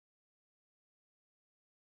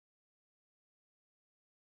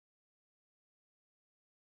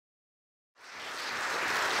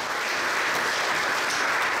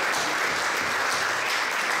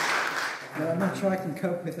not sure I can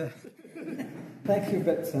cope with that. Thank you,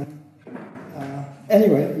 but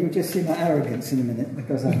anyway, you'll just see my arrogance in a minute,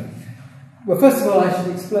 because well, first of all, I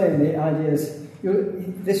should explain the ideas.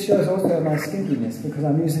 This shows also my skinkiness, because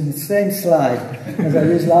I'm using the same slide as I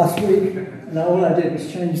used last week, and all I did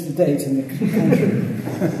was change the date and the country.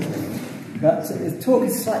 But the talk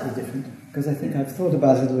is slightly different, because I think I've thought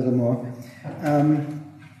about it a little more.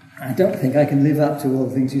 I don't think I can live up to all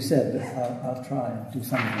the things you said, but I'll try and do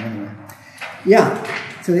something anyway. Yeah,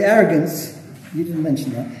 so the arrogance, you didn't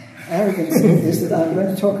mention that. Arrogance is that I'm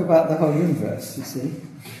going to talk about the whole universe, you see.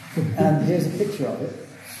 And here's a picture of it.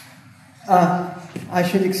 I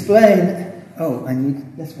should explain... Oh,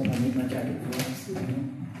 that's what I need my jacket for.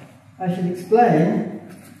 I should explain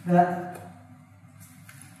that...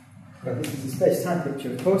 Well, this is a space-time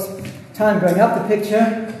picture, of course. Time going up the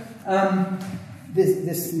picture.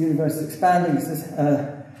 This universe is expanding,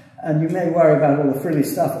 and you may worry about all the frilly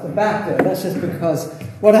stuff at the back there. That's just because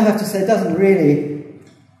what I have to say doesn't really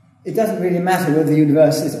matter whether the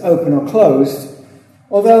universe is open or closed,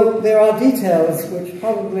 although there are details which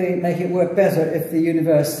probably make it work better if the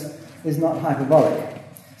universe is not hyperbolic.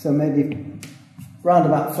 So maybe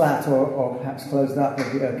roundabout flat or perhaps closed up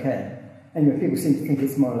would be okay. Anyway, people seem to think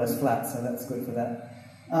it's more or less flat, so that's good for that.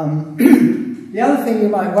 The other thing you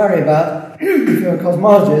might worry about, if you're a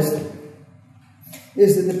cosmologist,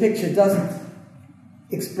 is that the picture doesn't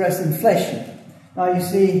express inflation. Now, you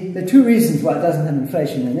see, there are two reasons why it doesn't have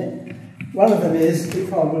inflation in it. One of them is it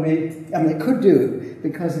could do,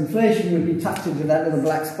 because inflation would be tucked into that little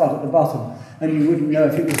black spot at the bottom, and you wouldn't know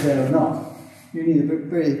if it was there or not. You need a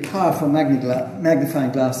very powerful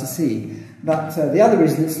magnifying glass to see. But the other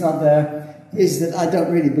reason it's not there is that I don't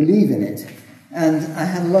really believe in it. And I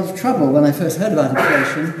had a lot of trouble when I first heard about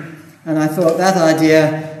inflation, and I thought that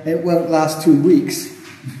idea, it won't last 2 weeks.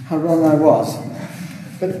 How wrong I was.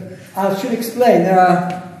 But I should explain, there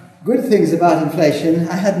are good things about inflation.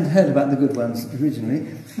 I hadn't heard about the good ones originally.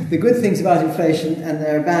 The good things about inflation, and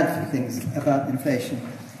there are bad things about inflation.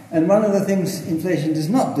 And one of the things inflation does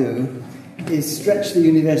not do is stretch the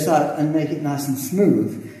universe out and make it nice and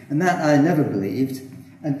smooth. And that I never believed.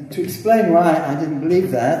 And to explain why I didn't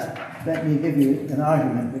believe that, let me give you an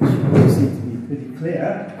argument which will seem to be pretty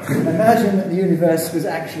clear. Imagine that the universe was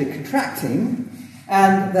actually contracting,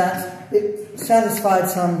 and that it satisfied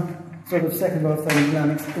some sort of second law of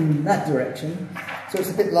thermodynamics in that direction. So it's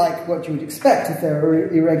a bit like what you would expect. If there were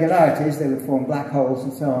irregularities, they would form black holes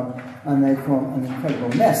and so on, and they'd form an incredible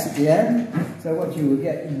mess at the end. So what you would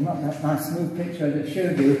get is not that nice smooth picture I just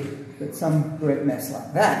showed you, but some great mess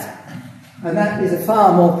like that. And that is a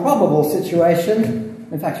far more probable situation.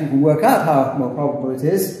 In fact, you can work out how more probable it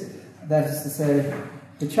is. That is to say,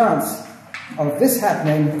 the chance of this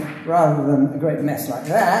happening rather than a great mess like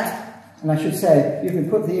that. And I should say, you can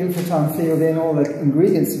put the inflaton field in, all the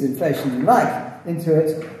ingredients of inflation you like into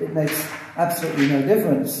it. It makes absolutely no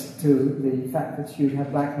difference to the fact that you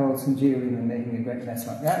have black holes and geoemon making a great mess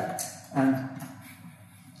like that. And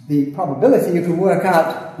the probability you can work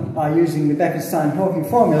out by using the Becker-Stein-Hawking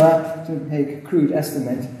formula to make a crude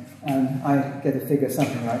estimate, and I get a figure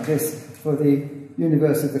something like this. For the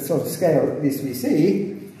universe of the sort of scale at least we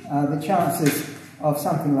see, the chances of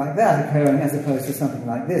something like that occurring as opposed to something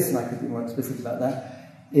like this, like if you want specific about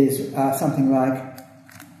that, is something like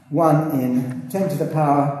 1 in 10 to the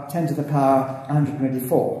power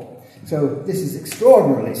 124. So this is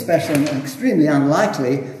extraordinarily special and extremely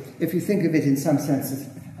unlikely if you think of it in some sense of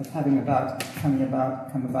having come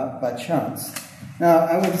about by chance. Now,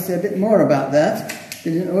 I want to say a bit more about that,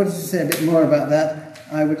 but in order to say a bit more about that,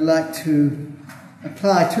 I would like to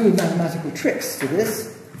apply two mathematical tricks to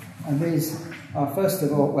this, and these are, first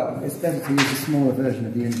of all, well, it's better to use a smaller version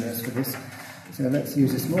of the universe for this, so let's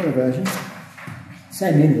use a smaller version.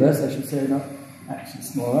 Same universe, I should say, not actually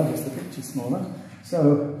smaller, just the picture smaller.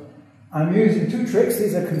 So, I'm using two tricks.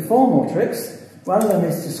 These are conformal tricks. One of them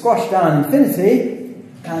is to squash down infinity,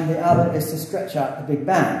 and the other is to stretch out the Big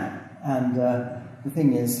Bang. And the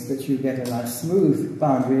thing is that you get a nice smooth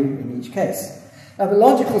boundary in each case. Now, the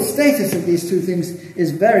logical status of these two things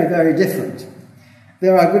is very, very different.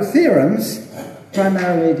 There are good theorems,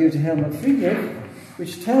 primarily due to Helmut Friedrich,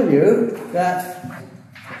 which tell you that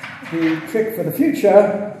the trick for the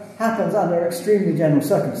future happens under extremely general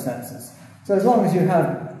circumstances. So as long as you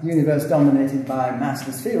have the universe dominated by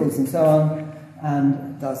massless fields and so on,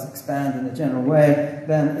 and does expand in a general way,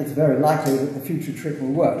 then it's very likely that the future trick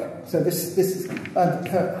will work. So this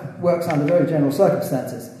works under very general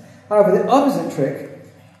circumstances. However, the opposite trick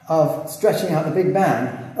of stretching out the Big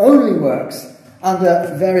Bang only works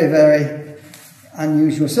under very, very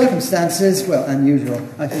unusual circumstances. Well, unusual,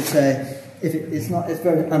 I should say, if it's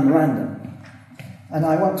very unrandom. And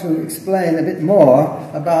I want to explain a bit more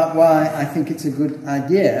about why I think it's a good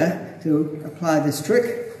idea to apply this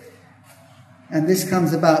trick. And this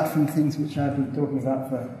comes about from things which I've been talking about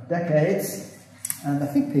for decades, and I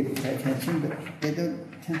think people pay attention, but they don't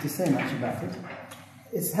tend to say much about it.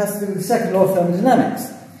 It has to do with the second law of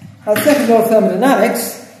thermodynamics. Now, the second law of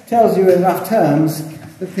thermodynamics tells you in rough terms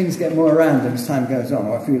that things get more random as time goes on,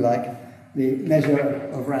 or if you like, the measure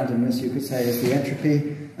of randomness, you could say, is the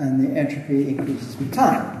entropy, and the entropy increases with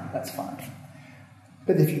time. That's fine.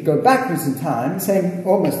 But if you go backwards in time, saying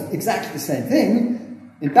almost exactly the same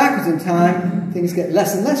thing, in backwards in time, things get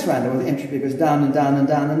less and less random, or the entropy goes down and down and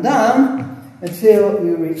down and down, until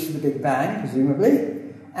you reach the Big Bang,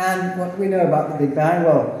 presumably. And what we know about the Big Bang,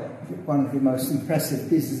 well, one of the most impressive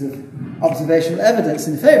pieces of observational evidence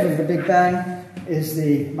in favour of the Big Bang is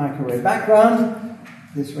the microwave background,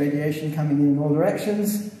 this radiation coming in all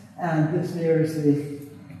directions, and this here is the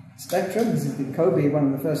spectrum. This is the Decay, one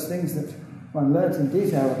of the first things that one learnt in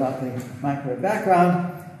detail about the microwave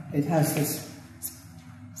background. It has this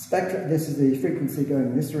spectrum. This is the frequency going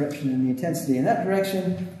in this direction and the intensity in that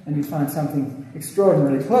direction, and you find something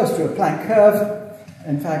extraordinarily close to a Planck curve.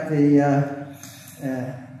 In fact, the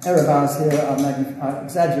erebons here are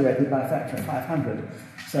exaggerated by a factor of 500.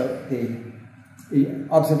 So the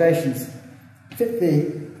observations fit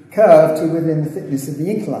the curve to within the thickness of the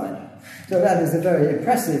incline. So that is a very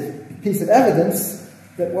impressive piece of evidence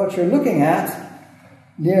that what you're looking at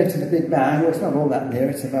near to the Big Bang, well, it's not all that near,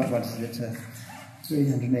 it's about, what is it,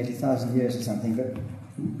 380,000 years or something, but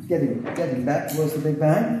getting back towards the Big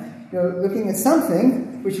Bang, you're looking at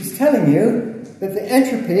something which is telling you that the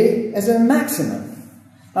entropy is a maximum.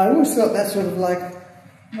 I always thought that's sort of like,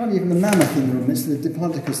 not even the mammoth in the room, it's the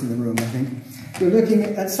diplodocus in the room, I think. You're looking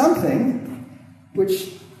at something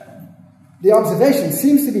which the observation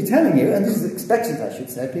seems to be telling you, and this is expected, I should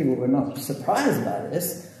say, people were not surprised by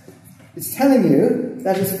this, it's telling you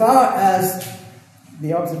that as far as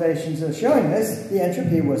the observations are showing this, the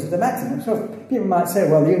entropy was at the maximum. So people might say,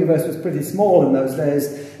 well, the universe was pretty small in those days,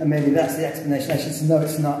 and maybe that's the explanation. I should say, no,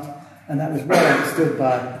 it's not. And that was well understood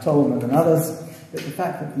by Tolman and others, that the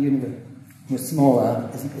fact that the universe was smaller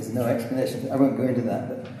is no explanation. I won't go into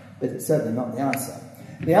that, but it's certainly not the answer.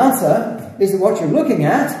 The answer is that what you're looking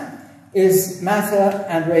at is matter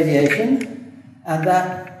and radiation, and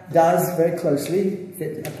that does very closely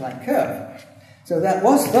fit a Planck curve. So that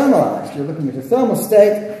was thermalized. You're looking at a thermal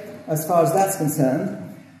state as far as that's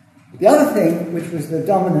concerned. The other thing, which was the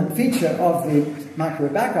dominant feature of the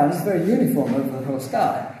microwave background, is very uniform over the whole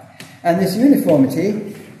sky. And this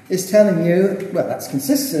uniformity is telling you, well, that's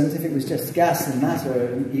consistent. If it was just gas and matter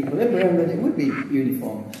in equilibrium, then it would be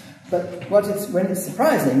uniform. But when it's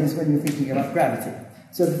surprising is when you're thinking about gravity.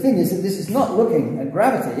 So the thing is that this is not looking at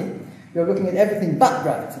gravity, you're looking at everything but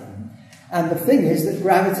gravity. And the thing is that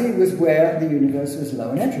gravity was where the universe was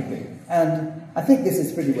low in entropy. And I think this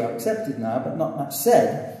is pretty well accepted now, but not much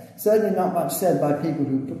said. Certainly not much said by people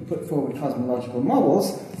who put forward cosmological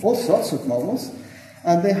models, all sorts of models,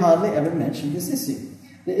 and they hardly ever mention this issue.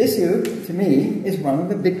 The issue, to me, is one of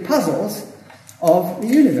the big puzzles of the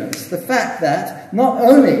universe. The fact that not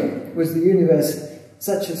only was the universe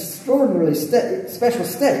such an extraordinarily special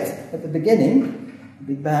state at the beginning,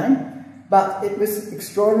 the Big Bang, but it was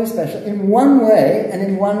extraordinarily special in one way, and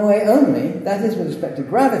in one way only, that is with respect to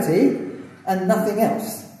gravity, and nothing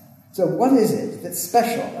else. So what is it that's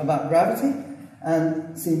special about gravity,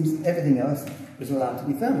 and seems everything else was allowed to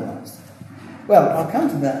be thermalized? Well, I'll come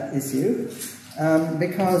to that issue,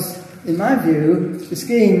 because in my view, the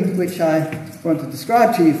scheme which I want to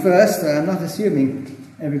describe to you first, I'm not assuming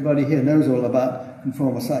everybody here knows all about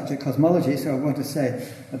conformal cyclic cosmology, so I want to say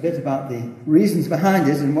a bit about the reasons behind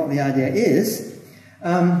it and what the idea is.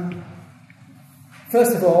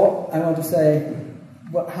 First of all, I want to say,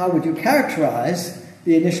 how would you characterize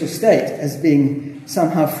the initial state as being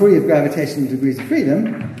somehow free of gravitational degrees of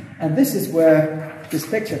freedom? And this is where this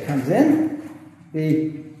picture comes in.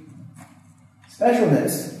 The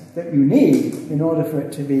specialness that you need in order for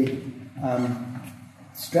it to be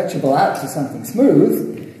stretchable out to something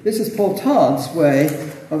smooth. This is Paul Todd's way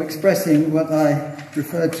of expressing what I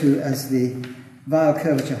referred to as the Weyl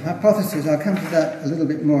curvature hypothesis. I'll come to that a little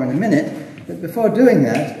bit more in a minute. But before doing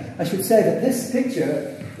that, I should say that this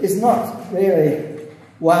picture is not really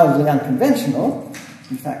wildly unconventional.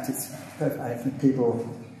 In fact, I think people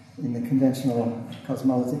in the conventional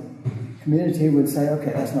cosmology community would say,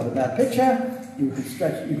 okay, that's not a bad picture. You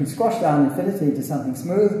can squash down infinity into something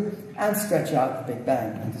smooth and stretch out the Big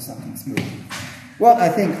Bang into something smooth. What I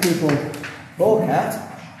think people balk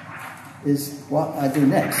at is what I do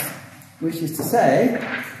next, which is to say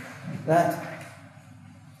that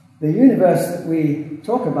The universe that we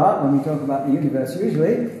talk about, when we talk about the universe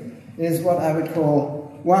usually, is what I would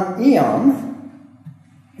call one eon.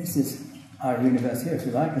 This is our universe here, if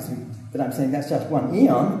you like, but I'm saying that's just one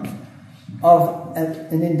eon of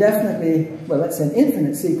an indefinitely, well, let's say an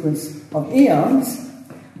infinite sequence of eons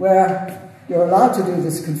where you're allowed to do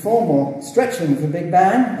this conformal stretching of the Big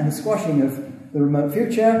Bang and the squashing of the remote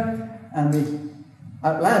future. And the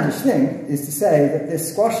outlandish thing is to say that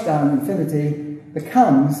this squashed down infinity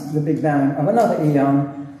becomes the Big Bang of another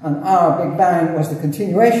eon, and our Big Bang was the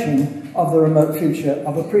continuation of the remote future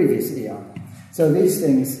of a previous eon. So these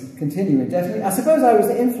things continue indefinitely. I suppose I was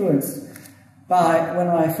influenced by, when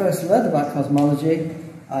I first learned about cosmology,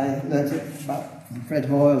 I learned it about Fred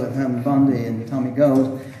Hoyle and Herman Bondi and Tommy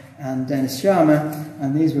Gold and Dennis Sharma,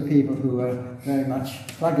 and these were people who were very much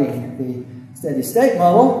plugging the steady-state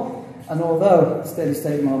model. And although the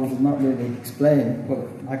steady-state model did not really explain, well,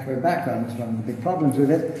 microwave background was one of the big problems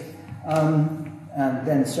with it, and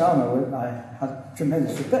Dennis Sharma, I had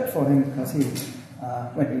tremendous respect for him because he,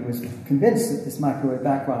 when he was convinced that this microwave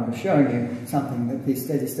background was showing you something that the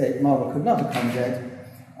steady-state model could not accommodate,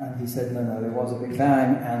 and he said, no, there was a Big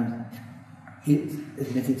Bang, and he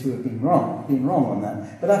admitted to have been wrong on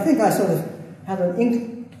that. But I think I sort of had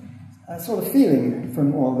a sort of feeling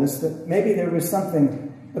from all this that maybe there was something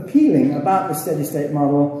appealing about the steady-state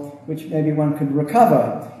model which maybe one could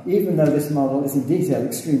recover, even though this model is in detail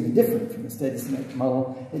extremely different from the steady-state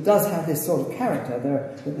model. It does have this sort of character,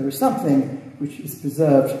 that there is something which is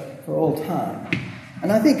preserved for all time.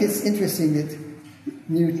 And I think it's interesting that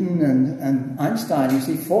Newton and Einstein, you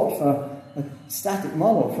see, fought for a static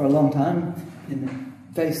model for a long time in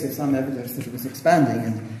the face of some evidence that it was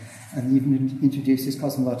expanding, and even introduced this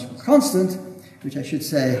cosmological constant, which I should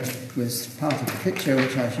say was part of the picture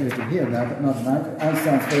which I showed you here now, but not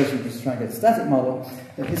Einstein's version was trying to get a static model,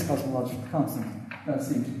 but his cosmological constant does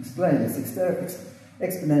seem to explain this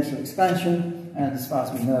exponential expansion, and as far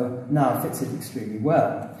as we know, now fits it extremely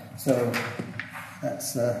well. So that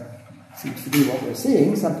seems to be what we're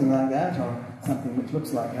seeing, something like that, or something which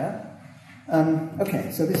looks like that. Okay,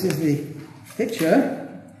 so this is the picture.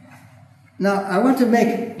 Now, I want to make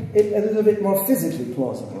it a little bit more physically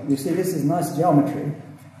plausible. You see, this is nice geometry,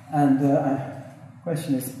 and the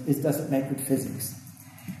question is, does it make good physics?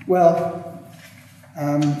 Well,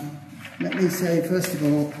 let me say, first of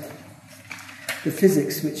all, the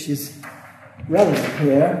physics which is relevant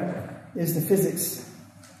here is the physics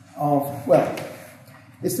of, well,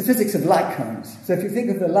 it's the physics of light cones. So if you think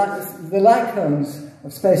of the light cones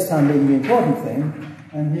of space-time being the important thing,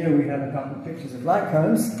 and here we have a couple of pictures of light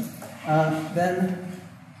cones, then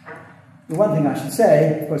the one thing I should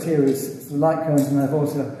say, of course, here is the light cones, and I've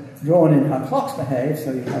also drawn in how clocks behave,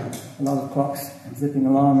 so you have a lot of clocks zipping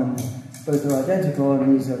along, and both are identical,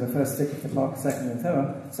 and these are the first tick of the clock, second and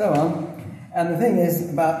third, so on. And the thing is,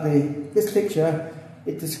 about this picture,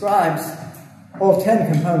 it describes all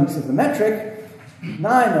 10 components of the metric,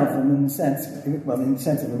 9 of them in the sense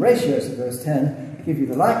of the ratios of those 10 give you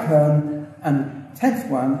the light cone, and the 10th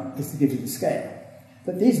one is to give you the scale.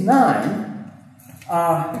 But these 9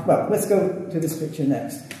 are, well, let's go to this picture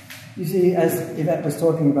next. You see, as Yvette was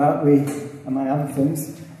talking about, we, among other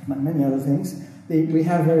things, among many other things, we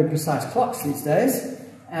have very precise clocks these days,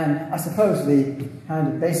 and I suppose the kind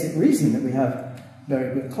of basic reason that we have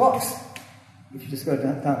very good clocks, if you just go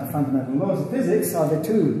down to fundamental laws of physics, are the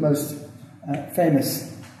two most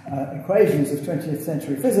famous equations of 20th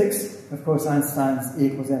century physics. Of course, Einstein's E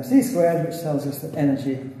equals mc squared, which tells us that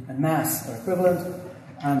energy and mass are equivalent,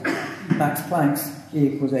 and Max Planck's E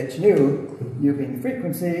equals h nu, nu being the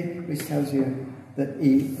frequency, which tells you that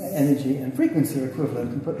energy and frequency are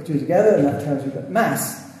equivalent. You put the two together, and that tells you that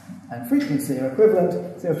mass and frequency are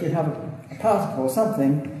equivalent. So if you have a particle or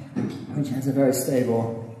something which has a very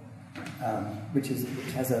stable, which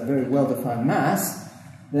has a very well-defined mass,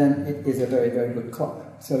 then it is a very, very good clock.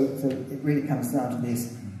 So it really comes down to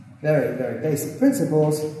these very, very basic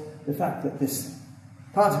principles. The fact that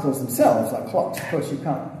particles themselves are clocks. Of course, you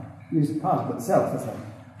can't use the particle itself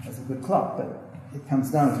as a good clock, but it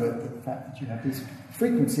comes down to it, the fact that you have these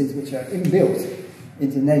frequencies which are inbuilt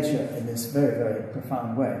into nature in this very, very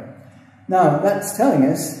profound way. Now, that's telling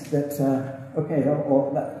us that,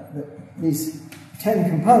 that these 10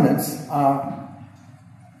 components are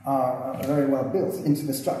very well built into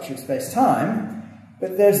the structure of space-time,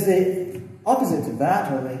 but there's the opposite of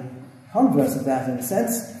that, or the converse of that in a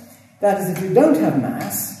sense. That is, if you don't have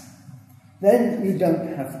mass, then you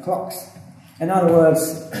don't have the clocks. In other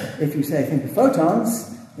words, if you say think of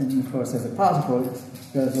photons, then of course there's a particle that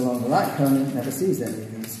goes along the light cone and it never sees any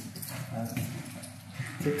of these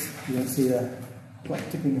ticks. You don't see the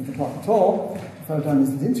tipping of the clock at all. The photon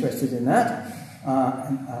isn't interested in that.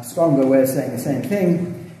 And a stronger way of saying the same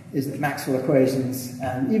thing is that Maxwell equations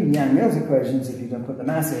and even Yang-Mills equations, if you don't put the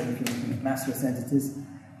mass in, if you're looking at massless entities,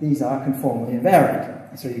 these are conformally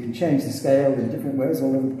invariant. So you can change the scale in different ways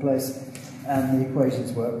all over the place, and the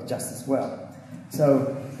equations work just as well.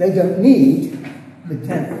 So they don't need the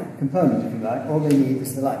 10th component, if you like. All they need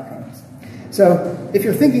is the light currents. So if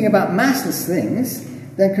you're thinking about massless things,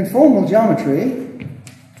 then conformal geometry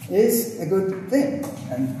is a good thing.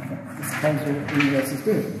 And this is what the universe is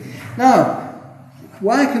doing. Now,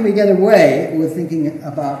 why can we get away with thinking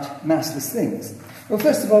about massless things? Well,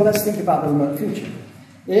 first of all, let's think about the remote future.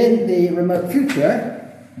 In the remote future,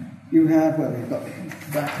 you have, well, you've got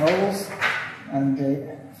black holes, and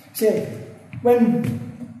see,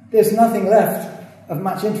 when there's nothing left of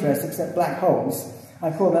much interest except black holes,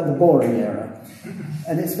 I call that the boring era.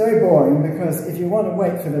 And it's very boring because if you want to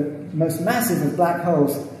wait for the most massive of black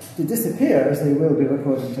holes to disappear, as they will do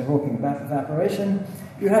according to Hawking evaporation,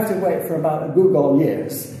 you have to wait for about a googol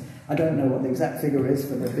years. I don't know what the exact figure is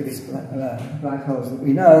for the biggest black holes that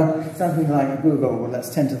we know. Something like a googol, well,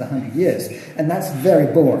 that's 10 to the 100 years. And that's very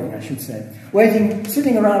boring, I should say.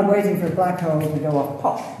 Sitting around waiting for a black hole to go off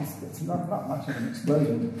pop, it's not much of an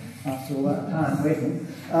explosion after all that time waiting.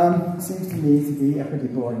 Seems to me to be a pretty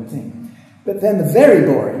boring thing. But then the very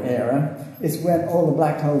boring era is when all the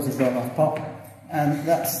black holes have gone off pop. And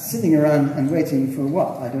that's sitting around and waiting for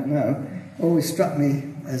what? I don't know. Always struck me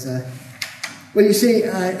as a... Well, you see,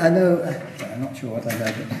 I know, I'm not sure what I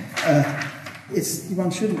know, but one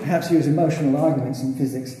shouldn't perhaps use emotional arguments in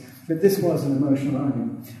physics, but this was an emotional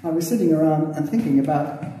argument. I was sitting around and thinking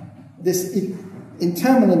about this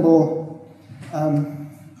interminable,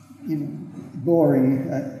 boring,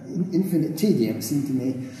 infinite tedium seemed to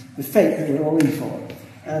me the fate that we're all in for.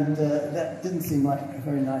 And that didn't seem like a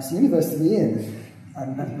very nice universe to be in.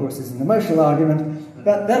 And that, of course, is an emotional argument.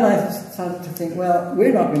 But then I started to think, well,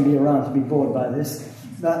 we're not going to be around to be bored by this,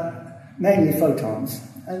 but mainly photons.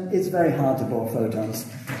 And it's very hard to bore photons.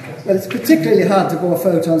 But it's particularly hard to bore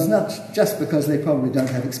photons, not just because they probably don't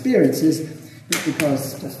have experiences, but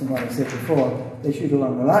because, just from what I said before, they shoot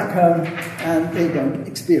along the light cone and they don't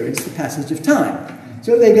experience the passage of time.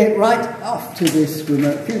 So they get right off to this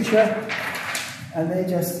remote future and they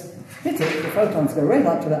just hit it. The photons go right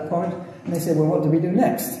up to that point and they say, well, what do we do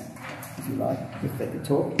next? If you like, if they could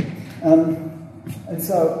talk. And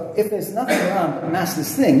so, if there's nothing around but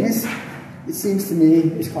massless things, it seems to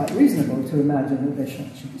me it's quite reasonable to imagine that there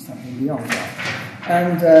should be something beyond that.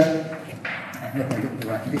 And I hope I get the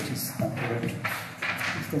right pictures up here.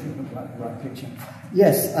 This doesn't look like the right picture.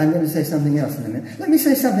 Yes, I'm going to say something else in a minute. Let me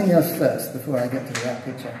say something else first before I get to the right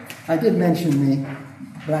picture. I did mention the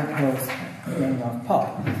black holes going off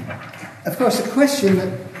pop. Of course, a question that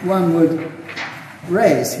one would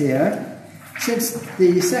raise here, since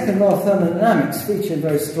the second law of thermodynamics featured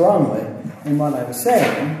very strongly in what I was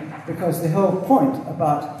saying, because the whole point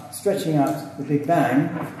about stretching out the Big Bang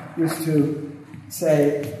was to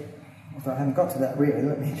say, although I haven't got to that really,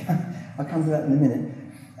 I'll come to that in a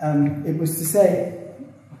minute. It was to say,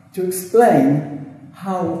 to explain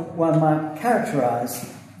how one might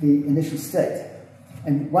characterize the initial state.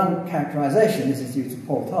 And one characterization, this is due to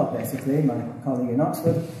Paul Todd basically, my colleague in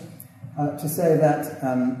Oxford, to say that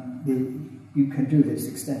you can do this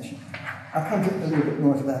extension. I'll come to a little bit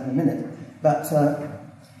more to that in a minute. But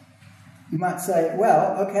you might say,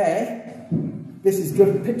 well, okay, this is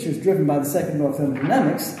driven, the picture is driven by the second law of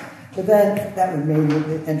thermodynamics, but then that would mean that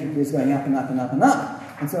the entropy is going up and up and up and up.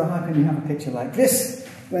 And so how can you have a picture like this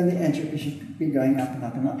when the entropy should be going up and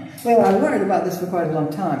up and up? Well, I worried about this for quite a long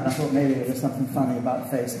time, and I thought maybe there was something funny about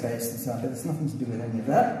phase space and so on, but it's nothing to do with any of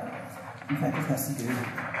that. In fact, it has to do with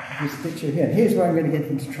this picture here. And here's where I'm going to get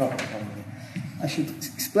into trouble. I should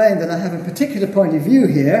explain that I have a particular point of view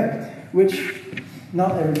here, which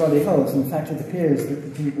not everybody holds. In fact, it appears that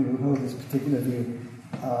the people who hold this particular view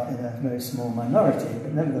are in a very small minority.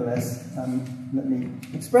 But nevertheless, let me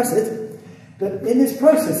express it. But in this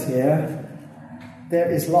process here, there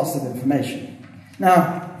is loss of information.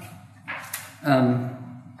 Now,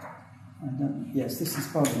 yes, this is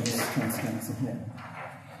probably this transparency here.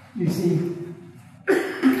 You see,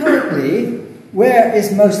 currently, where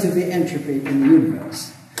is most of the entropy in the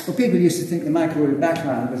universe? Well, people used to think the microwave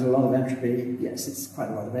background was a lot of entropy. Yes, it's quite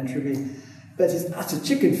a lot of entropy. But it's utter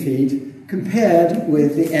chicken feed compared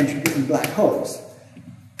with the entropy in black holes.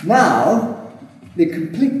 Now, the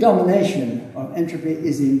complete domination of entropy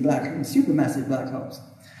is in supermassive black holes.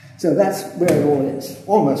 So that's where it all is.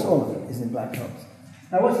 Almost all of it is in black holes.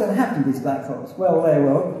 Now, what's going to happen to these black holes? Well, they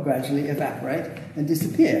will gradually evaporate and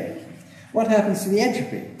disappear. What happens to the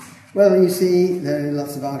entropy? Well, you see, there are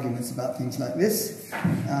lots of arguments about things like this.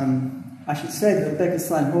 I should say that the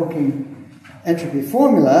Bekenstein-Hawking entropy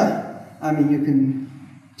formula, I mean, you can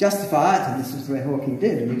justify it, and this is the way Hawking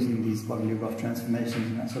did, using these Bogoliubov transformations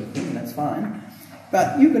and that sort of thing, and that's fine.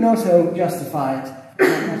 But you can also justify it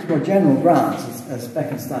on much more general grounds, as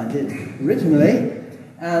Bekenstein did originally,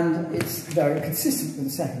 and it's very consistent with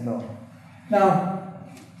the second law. Now,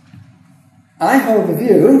 I hold the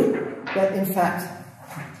view that, in fact,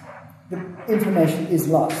 the information is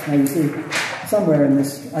lost. Now, you see, somewhere in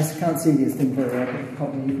this, I can't see this thing very well, but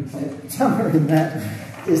probably you can see it. Somewhere in that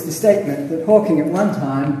is the statement that Hawking at one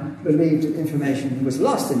time believed that information was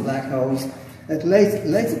lost in black holes. At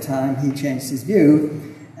later time, he changed his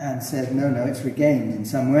view and said, no, it's regained in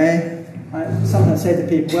some way. I sometimes say to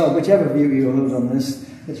people, well, whichever view you hold on this,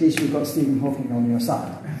 at least you've got Stephen Hawking on your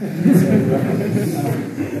side. So,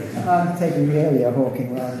 I'm taking the earlier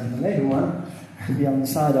Hawking rather than the later one to be on the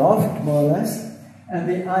side of, more or less. And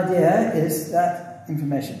the idea is that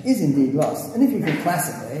information is indeed lost. And if you think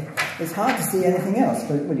classically, it's hard to see anything else.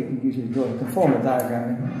 But, well, you can usually draw the conformal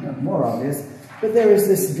diagram, more obvious. But there is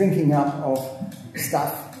this drinking up of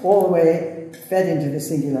stuff all the way fed into the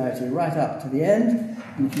singularity right up to the end.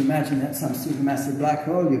 And if you imagine that some supermassive black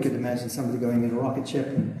hole, you could imagine somebody going in a rocket ship,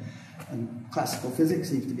 and classical physics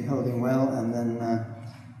seems to be holding well, and then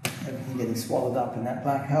everything getting swallowed up in that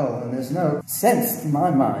black hole. And there's no sense, in my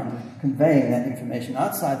mind, of conveying that information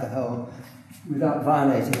outside the hole without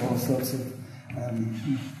violating all sorts of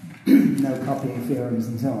no copying theorems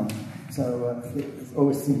and so on. So it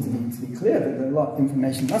always seems to me to be clear that the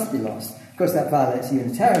information must be lost. Of course, that violates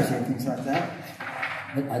unitarity and things like that,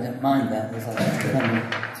 but I don't mind that, as I'll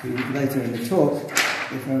come to later in the talk,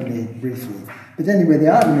 if only briefly. But anyway, the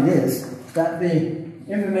argument is that the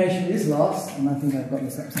information is lost, and I think I've got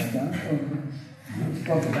this upside down.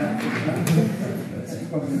 Probably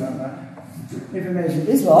about that. Information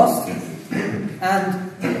is lost,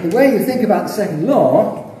 and the way you think about the second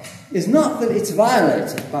law is not that it's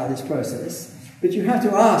violated by this process, but you have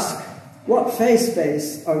to ask, what phase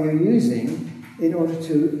space are you using in order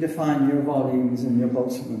to define your volumes and your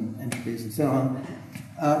Boltzmann entropes and so on?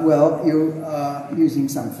 Well, you are using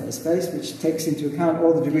some phase space, which takes into account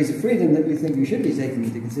all the degrees of freedom that you think you should be taking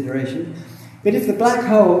into consideration. But if the black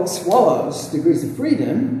hole swallows degrees of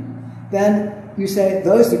freedom, then you say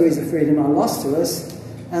those degrees of freedom are lost to us,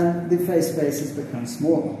 and the phase spaces become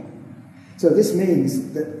smaller. So this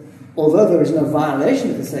means that although there is no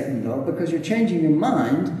violation of the second law, because you're changing your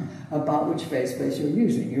mind about which phase space you're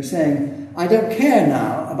using. You're saying, I don't care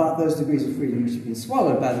now about those degrees of freedom which have been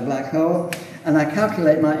swallowed by the black hole, and I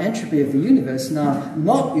calculate my entropy of the universe now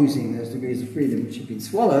not using those degrees of freedom which have been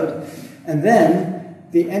swallowed, and then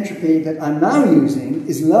the entropy that I'm now using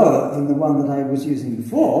is lower than the one that I was using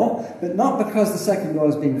before, but not because the second law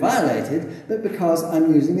is being violated, but because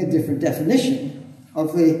I'm using a different definition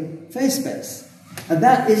of the phase space. And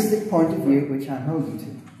that is the point of view which I'm holding to.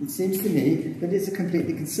 It seems to me that it's a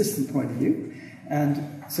completely consistent point of view,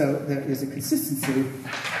 and so there is a consistency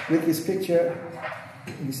with this picture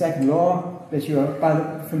in the second law that you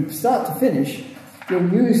are, from start to finish, you're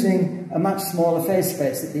using a much smaller phase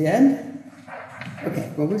space at the end.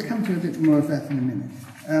 Okay, well, we'll come to a bit more of that in a minute.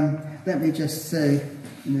 Let me just say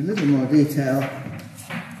in a little more detail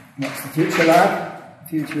what's the future like. The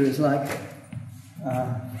future is like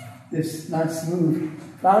this nice smooth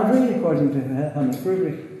boundary, according to Hermann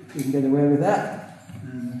Friedrich. You can get away with that.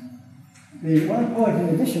 The one point in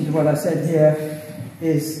addition to what I said here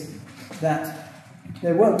is that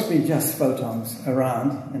there won't be just photons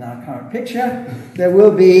around in our current picture. There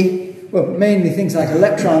will be, well, mainly things like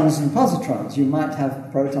electrons and positrons. You might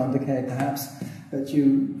have proton decay perhaps, but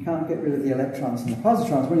you can't get rid of the electrons and the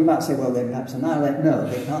positrons. Well, you might say, well, they perhaps annihilate. No,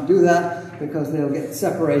 they can't do that because they'll get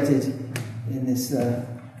separated in this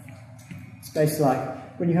space-like.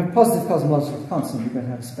 When you have positive cosmological constant, you're going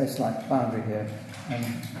to have a space-like boundary here, and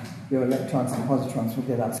your electrons and positrons will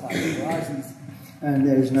get outside the horizons, and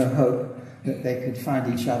there is no hope that they could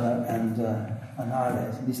find each other and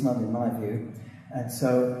annihilate, at least not in my view, and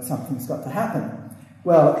so something's got to happen.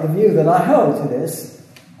 Well, the view that I hold to this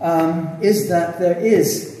is that there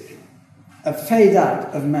is a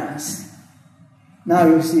fade-out of mass. Now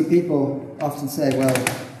you see people often say, well,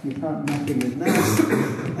 you can't do nothing with mass,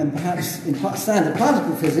 and perhaps in standard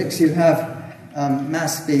particle physics you have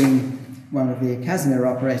mass being one of the Casimir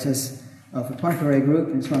operators of a Poincare group,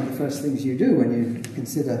 and it's one of the first things you do when you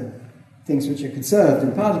consider things which are conserved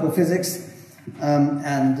in particle physics,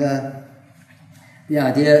 and the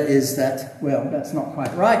idea is that, well, that's not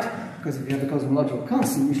quite right, because if you have a cosmological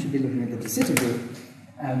constant, you should be looking at the de Sitter group,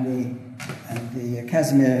 and the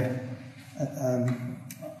Casimir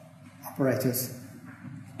operators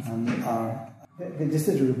the de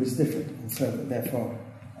Sitter group is different, and so that therefore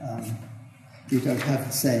you don't have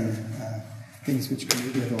the same things which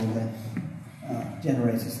can be with all the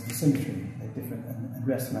generators of the symmetry. They're different, and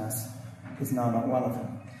rest mass is now not one of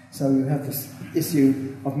them. So you have this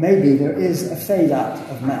issue of maybe there is a fade out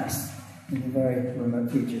of mass in the very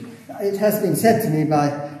remote future. It has been said to me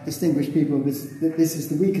by distinguished people that this is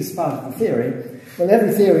the weakest part of the theory. Well,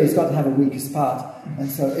 every theory has got to have a weakest part, and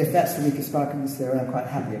so if that's the weakest part of this theory, I'm quite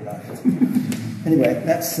happy about it. Anyway,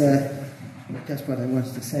 that's just what I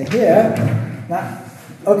wanted to say here.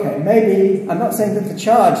 Okay, maybe, I'm not saying that the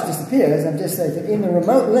charge disappears, I'm just saying that in the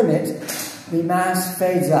remote limit, the mass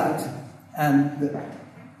fades out, and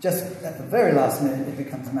just at the very last minute, it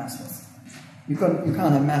becomes massless. You can't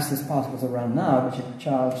have massless particles around now, which are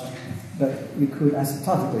charged, but we could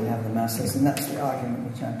asymptotically have the massless, and that's the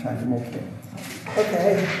argument which I'm trying to make here.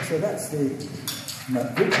 Okay, so that's the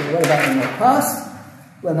remote future. What about the remote past?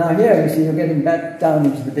 Well, now here you see you're getting back down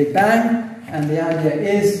into the Big Bang, and the idea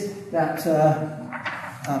is that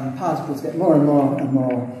particles get more and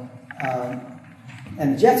more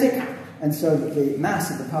energetic, and so that the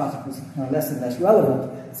mass of the particles are less and less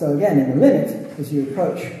relevant. So again, in the limit, as you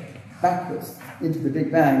approach backwards into the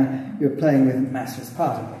Big Bang, you're playing with massless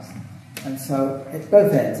particles. And so at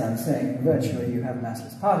both ends, I'm saying, virtually you have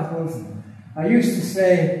massless particles. I used to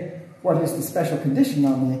say, what is the special condition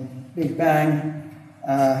on the Big Bang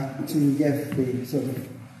to give the sort of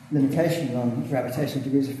limitation on gravitational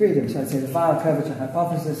degrees of freedom. So I'd say the Weyl curvature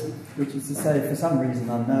hypothesis, which is to say, for some reason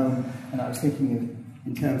unknown, and I was thinking of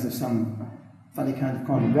in terms of some funny kind of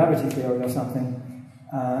quantum gravity theory or something,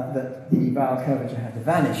 that the Weyl curvature had to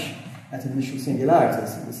vanish at initial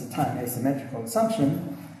singularities. It's a time asymmetrical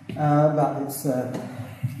assumption, but it's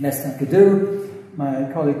less than I could do.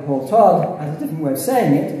 My colleague Paul Todd has a different way of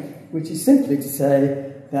saying it, which is simply to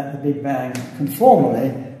say that the Big Bang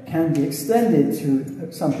conformally can be extended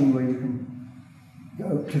to something where you can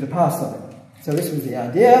go to the past of it. So this was the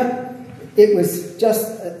idea. It was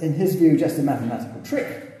just, in his view, just a mathematical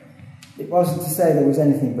trick. It wasn't to say there was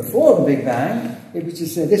anything before the Big Bang. It was to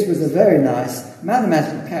say this was a very nice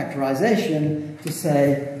mathematical characterization to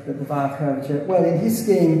say that the Weyl curvature, well, in his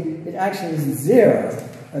scheme, it actually isn't zero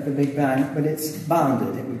at the Big Bang, but it's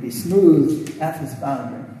bounded. It would be smooth at this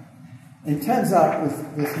boundary. And it turns out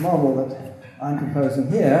with this model that I'm proposing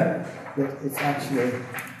here that it's actually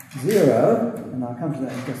zero, and I'll come to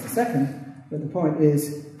that in just a second, but the point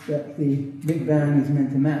is that the Big Bang is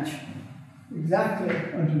meant to match exactly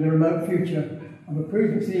onto the remote future of a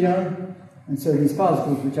previous eon, and so these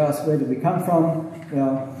particles which ask where did we come from,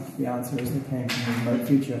 well, the answer is they came from the remote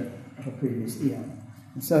future of a previous eon.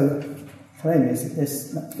 And so the claim is that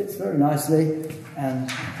this fits very nicely, and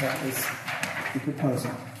that is the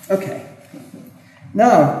proposal. Okay.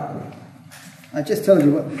 Now, I just told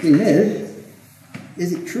you what the thing is.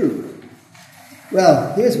 Is it true?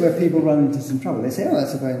 Well, here's where people run into some trouble. They say, oh,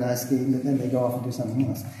 that's a very nice scheme, but then they go off and do something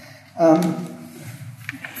else.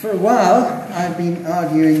 For a while, I've been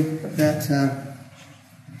arguing that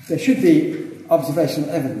there should be observational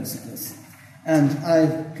evidence of this. And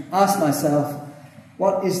I asked myself,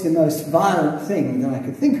 what is the most violent thing that I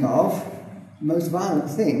could think of, the most violent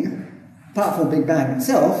thing, apart from the Big Bang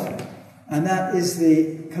itself, and that is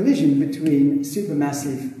the collision between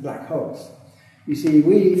supermassive black holes. You see,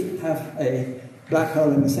 we have a black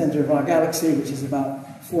hole in the center of our galaxy, which is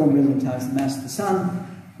about 4 million times the mass of the Sun.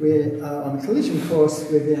 We're on a collision course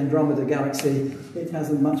with the Andromeda galaxy. It has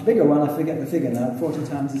a much bigger one, I forget the figure now, 40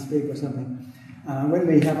 times as big or something. When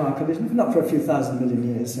we have our collision, not for a few thousand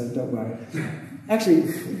million years, so don't worry. Actually,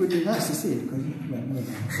 it would be nice to see it,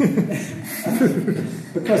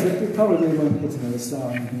 because it probably won't hit another star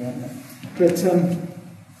or anything like that. But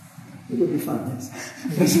it would be fun, yes.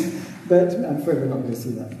 But I'm afraid we're not going to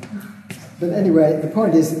see that. But anyway, the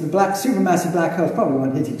point is that the supermassive black holes probably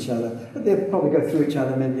won't hit each other, but they'll probably go through each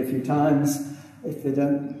other maybe a few times. If they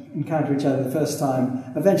don't encounter each other the first time,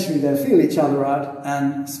 eventually they'll feel each other out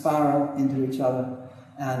and spiral into each other,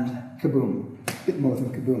 and kaboom. A bit more than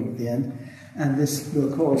kaboom at the end. And this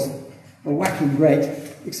will cause a whacking great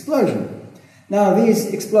explosion. Now, these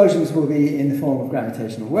explosions will be in the form of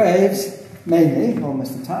gravitational waves, mainly,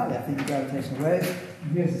 almost entirely, I think, gravitational waves.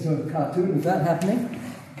 And here's a sort of cartoon of that happening.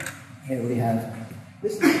 Here we have,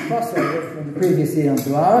 this is the crossover from the previous eon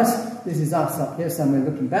to ours. This is us up here somewhere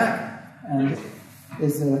looking back, and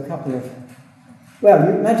there's a couple of, well,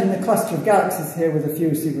 you imagine a cluster of galaxies here with a few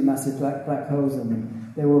supermassive black holes in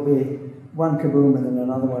them. There will be one kaboom and then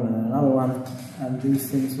another one and another one, and these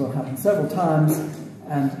things will happen several times,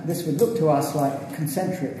 and this would look to us like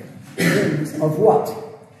concentric rings of what?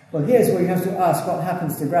 Well, here's where you have to ask what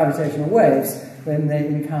happens to gravitational waves when they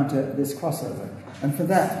encounter this crossover. And for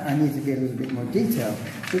that, I need to get a little bit more detail.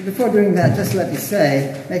 But before doing that, just let me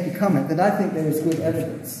make a comment that I think there is good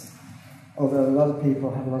evidence, although a lot of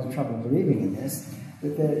people have a lot of trouble believing in this,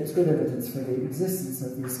 that there is good evidence for the existence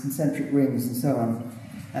of these concentric rings and so on.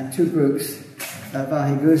 And two groups,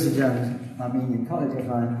 Vahi Gursajan, Armenian colleague of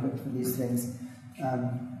mine, looked for these things.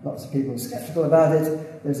 Lots of people are skeptical about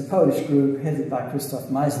it. There's a Polish group headed by Krzysztof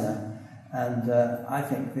Meissner, and I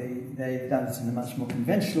think they've done it in a much more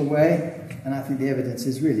conventional way, and I think the evidence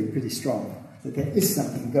is really pretty strong that there is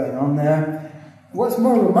something going on there. What's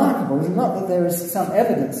more remarkable is not that there is some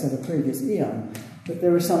evidence of a previous eon, but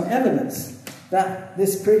there is some evidence that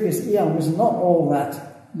this previous eon was not all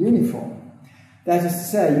that uniform. That is to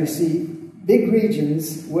say, you see big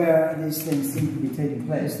regions where these things seem to be taking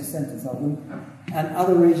place, the centers of them, and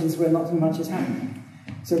other regions where not so much is happening.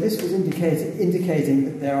 So this was indicating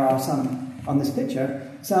that there are some, on this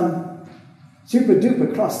picture, some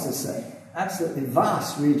super-duper clusters, say, absolutely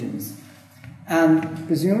vast regions. And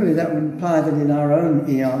presumably that would imply that in our own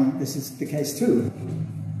eon, this is the case too.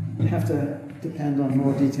 You have to depend on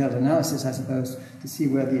more detailed analysis, I suppose, to see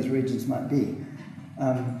where these regions might be.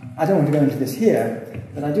 I don't want to go into this here,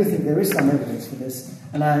 but I do think there is some evidence for this,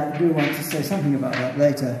 and I do want to say something about that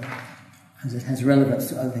later, as it has relevance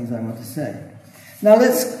to other things I want to say. Now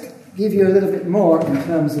let's give you a little bit more in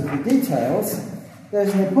terms of the details.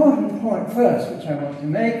 There's an important point first which I want to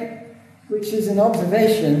make, which is an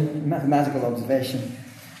observation, a mathematical observation,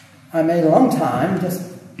 I made a long time,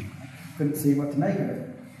 just couldn't see what to make of it.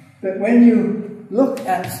 But when you look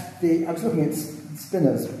at I was looking at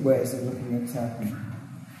Spinner's ways of looking at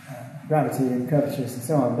gravity and curvatures and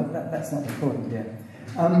so on, but that's not important here.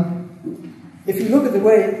 If you look at the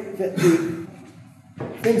way that the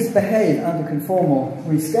things behave under conformal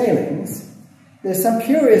rescalings, there's some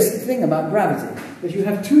curious thing about gravity, that you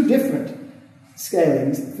have two different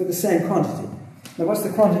scalings for the same quantity. Now what's the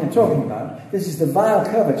quantity I'm talking about? This is the Weyl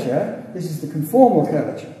curvature, this is the conformal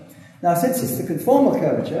curvature. Now since it's the conformal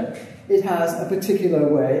curvature, it has a particular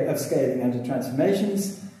way of scaling under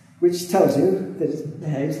transformations, which tells you that it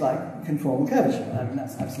behaves like conformal curvature. I mean,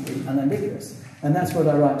 that's absolutely unambiguous. And that's what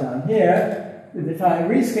I write down here. If I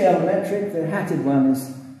rescale the metric, the hatted one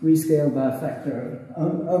is rescaled by a factor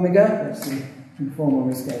of omega, that's the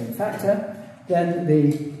conformal rescaling factor. Then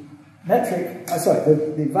the metric,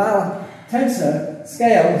 the Weyl tensor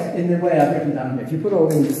scales in the way I've written down here. If you put all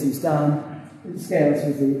the indices down, it scales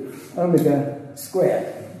with the omega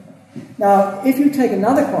squared. Now, if you take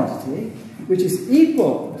another quantity, which is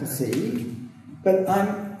equal to c, but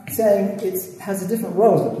I'm saying it has a different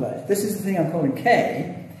role to play. This is the thing I'm calling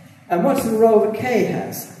k. And what's the role that k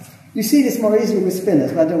has? You see this more easily with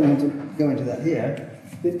spinors, but I don't want to go into that here.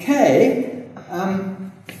 That k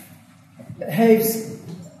behaves,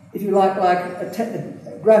 if you like a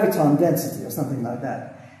graviton density or something like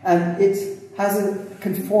that. And it has a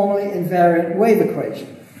conformally invariant wave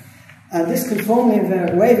equation. And this conformally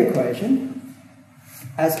invariant wave equation,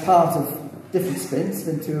 as part of different spins,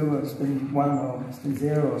 spin 2 or spin 1 or spin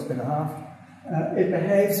 0 or spin a half, it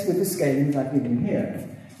behaves with the scaling I've given you here.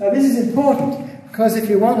 Now this is important because if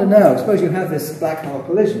you want to know, suppose you have this black hole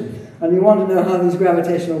collision, and you want to know how these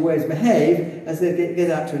gravitational waves behave as they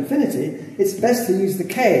get out to infinity, it's best to use the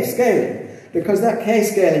k scaling, because that k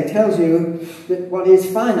scaling tells you that what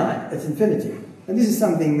is finite at infinity. And this is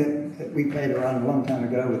something that we played around a long time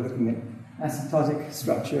ago with looking at asymptotic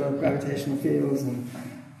structure of gravitational fields and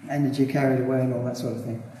energy carried away and all that sort of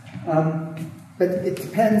thing. But it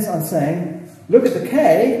depends on saying, look at the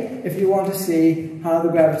k if you want to see how the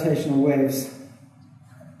gravitational waves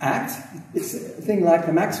act. It's a thing like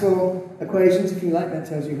the Maxwell equations, if you like, that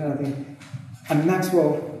tells you how the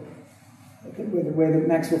way the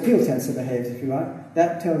Maxwell field tensor behaves, if you like.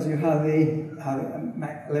 That tells you how the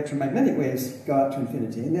electromagnetic waves go out to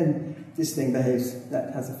infinity. And then this thing behaves,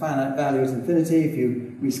 that has a finite value as infinity if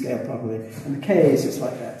you rescale properly. And the k is just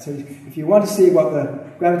like that. So if you want to see what the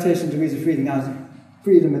gravitational degrees of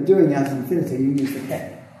freedom are doing out of infinity, you use the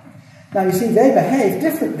k. Now you see they behave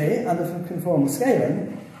differently under conformal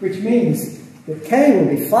scaling, which means that k will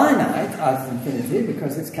be finite out of infinity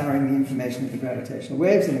because it's carrying the information of the gravitational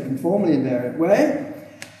waves in a conformally invariant way.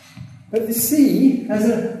 But the c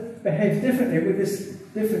behaves differently with this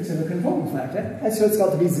difference in the conformal factor, and so it's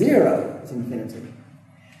got to be 0 at infinity.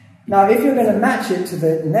 Now if you're going to match it to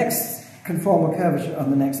the next conformal curvature on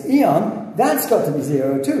the next eon, that's got to be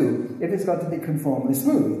 0 too, if it's got to be conformally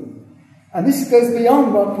smooth. And this goes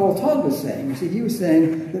beyond what Paul Todd was saying. You see, he was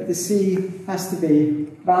saying that the C has to be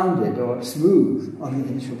bounded or smooth on the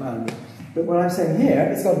initial boundary. But what I'm saying here,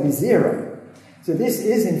 it's got to be 0. So this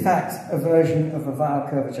is, in fact, a version of a Weyl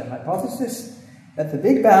curvature hypothesis. At the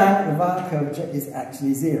Big Bang, the Weyl curvature is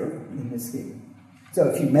actually 0 in this scheme. So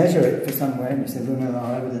if you measure it for some way, and you say, well, no,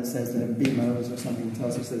 our evidence says that BMOs or something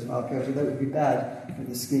tells us there's Weyl curvature, that would be bad for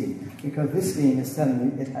the scheme, because this scheme is telling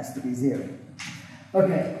you it has to be 0.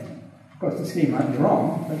 Okay, of course the scheme might be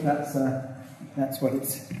wrong, but that's what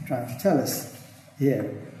it's trying to tell us here.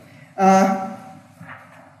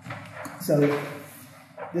 So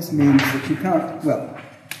this means that you can't, well,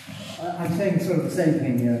 I'm saying sort of the same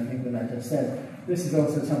thing here, I think, that I just said. This is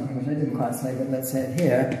also something which I didn't quite say, but let's say it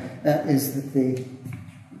here. That is that the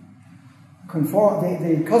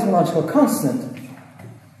cosmological constant.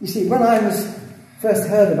 You see, when I first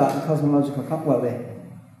heard about the cosmological, well, the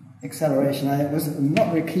acceleration, I was not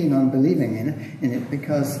very keen on believing in it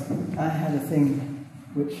because I had a thing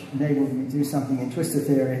which enabled me to do something in twistor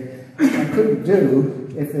theory I couldn't do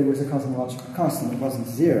if there was a cosmological constant that wasn't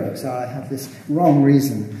 0. So I had this wrong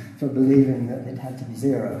reason for believing that it had to be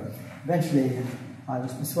 0. Eventually, I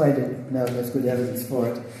was persuaded, no, there's good evidence for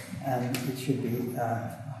it, and it should be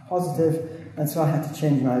positive, and so I had to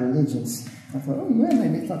change my allegiance. I thought, oh, well,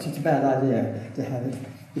 maybe it's not such a bad idea to have it.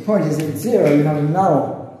 The point is, if it's 0, you have a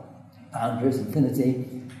null boundary, it's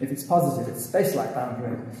infinity. If it's positive, it's a space-like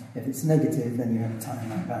boundary. If it's negative, then you have a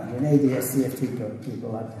time-like boundary. In ADS CFT people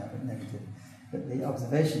like to have it negative. But the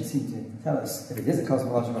observations seem to tell us if it is a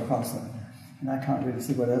cosmological constant, and I can't really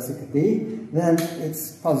see what else it could be, then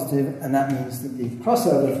it's positive, and that means that the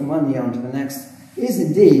crossover from one eon to the next is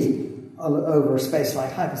indeed over a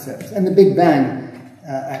space-like hypersurface. And the Big Bang,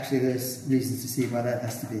 actually there's reasons to see why that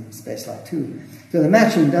has to be space-like too. So the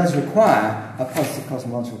matching does require a positive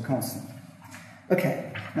cosmological constant.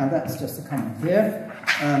 Okay, now that's just a comment here.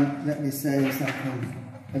 Let me say something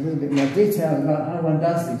a little bit more detailed about how one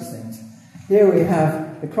does these things. Here we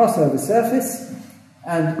have the crossover surface.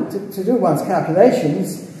 And to do one's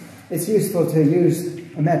calculations, it's useful to use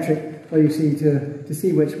a metric where you see to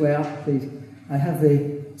see which way up. I have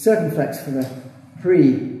the circumflex for the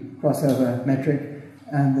pre-crossover metric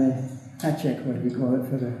and the Hatchek, what do we call it,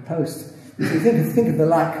 for the post. If you think of the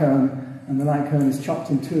light cone, and the light cone is chopped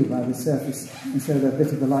in two by the surface, and so there's a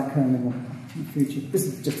bit of the light cone in the future. This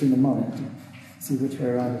is just in the moment to see which way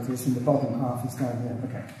around it is, and the bottom half is down here.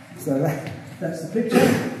 Okay, so that's the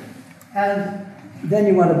picture. And then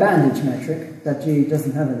you want a bandage metric. That G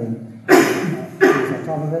doesn't have any things on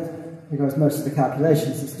top of it, because most of the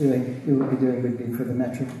calculations you would be doing would be for the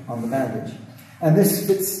metric on the bandage. And this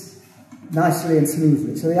fits nicely and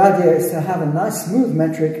smoothly. So the idea is to have a nice smooth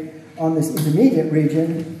metric on this intermediate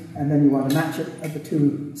region, and then you want to match it at the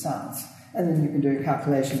two sides. And then you can do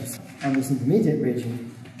calculations on this intermediate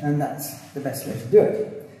region, and that's the best way to do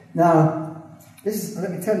it. Now,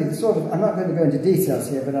 let me tell you the sort of, I'm not going to go into details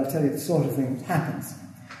here, but I'll tell you the sort of thing that happens.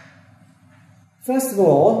 First of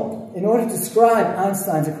all, in order to describe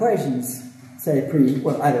Einstein's equations, say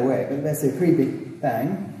well, either way, but let's say pre-Big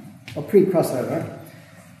Bang, or pre-crossover,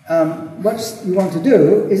 what you want to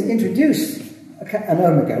do is introduce an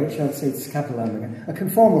omega, which I'll say is capital omega, a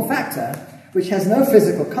conformal factor, which has no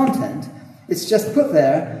physical content. It's just put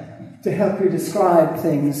there to help you describe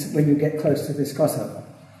things when you get close to this crossover.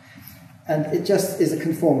 And it just is a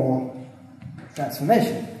conformal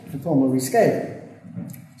transformation, conformal rescaling.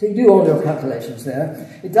 So you do all your calculations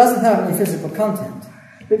there. It doesn't have any physical content,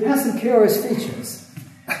 but it has some curious features.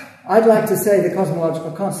 I'd like to say the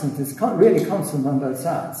cosmological constant is really constant on both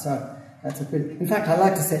sides. So that's a bit. In fact, I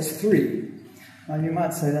like to say it's 3. Now you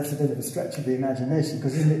might say that's a bit of a stretch of the imagination,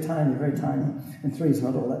 because isn't it tiny, very tiny? And 3 is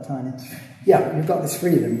not all that tiny. Yeah, you've got this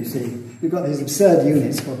freedom, you see. You've got these absurd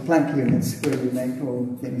units called Planck units, where you make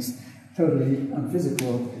all things totally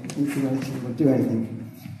unphysical, if you would do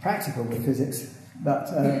anything practical with physics, but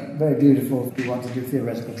very beautiful if you want to do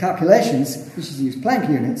theoretical calculations, which is use Planck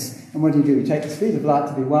units. And what do? You take the speed of light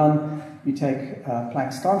to be 1, you take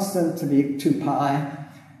Planck's constant to be 2 pi,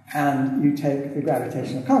 and you take the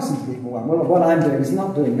gravitational constant to be equal to 1. Well, what I'm doing is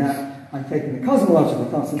not doing that. I'm taking the cosmological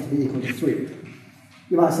constant to be equal to 3.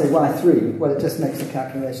 You might say, why 3? Well, it just makes the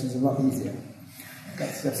calculations a lot easier.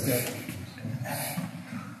 That's just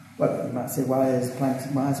well, you might say, why is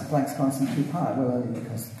Planck's constant 2 pi? Well, only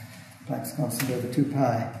because Planck's constant over 2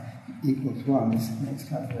 pi equals 1 makes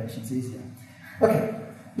calculations easier. Okay,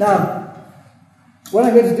 now, what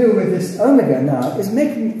I'm going to do with this omega now is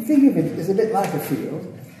think of it as a bit like a field.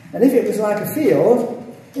 And if it was like a field,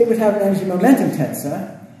 it would have an energy-momentum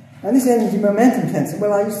tensor. And this energy-momentum tensor,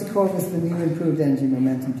 well, I used to call this the new improved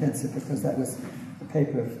energy-momentum tensor, because that was the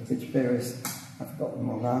paper which various, I've forgotten them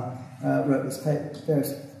all now, wrote this paper,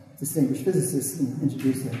 various distinguished physicists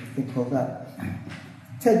introduced a thing called that.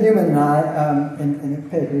 Ted Newman and I, in a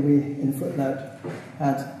paper, in a footnote,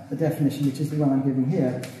 had a definition which is the one I'm giving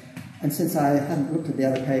here. And since I hadn't looked at the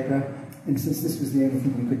other paper, and since this was the only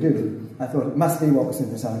thing we could do, I thought it must be what was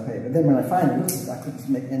in this other paper. Then when I finally looked at it, I couldn't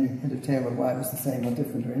make any head or tail of why it was the same or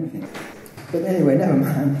different or anything. But anyway, never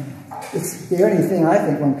mind. It's the only thing I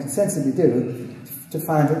think one could sensibly do to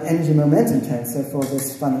find an energy momentum tensor for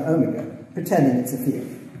this funny omega, pretending it's a field.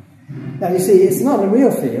 Now you see, it's not a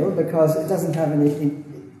real field because it doesn't have any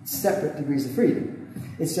separate degrees of freedom.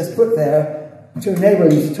 It's just put there to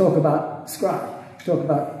enable you to talk about scry, talk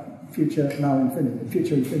about future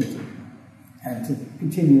infinity, and to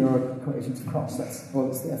continue your equations across. That's all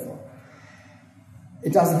it's there for.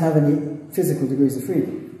 It doesn't have any physical degrees of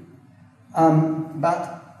freedom,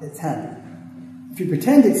 but it's handy. If you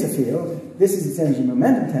pretend it's a field, this is its energy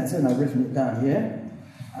momentum tensor, and I've written it down here.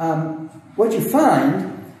 What you find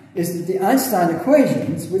is that the Einstein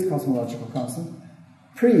equations with cosmological constant,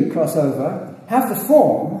 pre-crossover, have the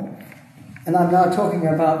form, and I'm now talking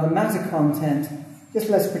about the matter content. Just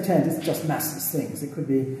let's pretend it's just massless things. It could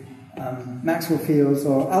be Maxwell fields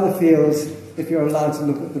or other fields, if you're allowed to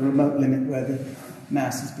look at the remote limit where the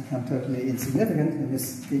mass has become totally insignificant in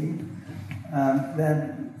this scheme,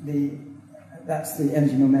 then that's the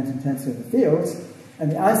energy momentum tensor of the fields.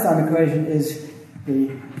 And the Einstein equation is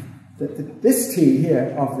this T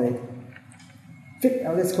here of the,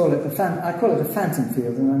 let's call it I call it a phantom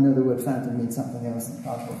field, and I know the word phantom means something else in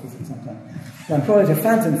particle physics sometimes. So I'm calling it a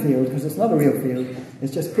phantom field because it's not a real field,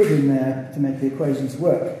 it's just put in there to make the equations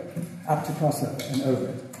work up to crossover and over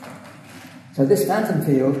it. So this phantom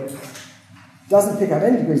field doesn't pick up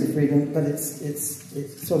any degrees of freedom, but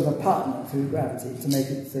it's sort of a partner to gravity to make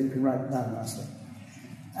it so you can write it down nicely.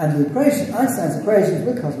 And the equation, Einstein's equations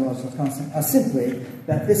with cosmological constant are simply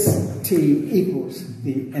that this T equals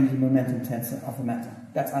the energy momentum tensor of the matter.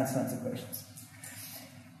 That's Einstein's equations.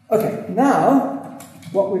 Okay, now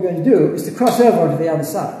what we're going to do is to cross over onto the other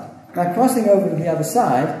side. Now, crossing over to the other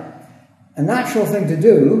side, a natural thing to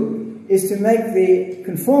do is to make the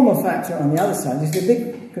conformal factor on the other side.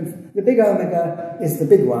 The big omega is the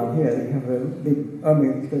big one here. You have a big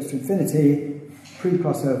omega that goes to infinity,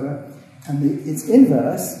 pre-crossover. And its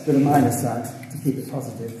inverse, with a minus sign to keep it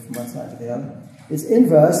positive from one side to the other, its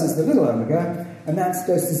inverse is the little omega, and that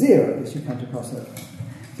goes to 0 as you come to crossover.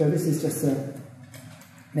 So this is just to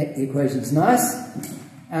make the equations nice.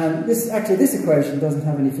 And this equation doesn't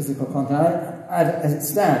have any physical content as it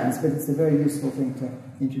stands, but it's a very useful thing to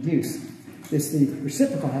introduce. This is the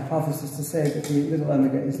reciprocal hypothesis to say that the little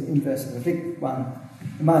omega is the inverse of the big one,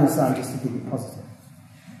 the minus sign just to keep it positive.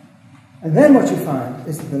 And then what you find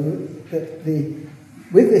is that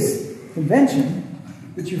with this convention,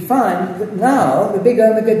 that you find that now the big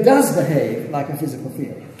omega does behave like a physical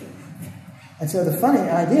field. And so the funny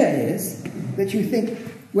idea is that you think,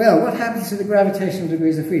 well, what happens to the gravitational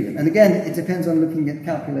degrees of freedom? And again, it depends on looking at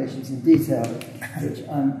calculations in detail, which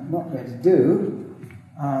I'm not going to do.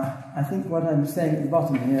 I think what I'm saying at the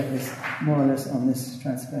bottom here is more or less on this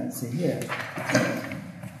transparency here.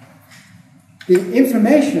 The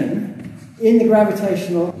information in the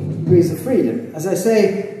gravitational degrees of freedom, as I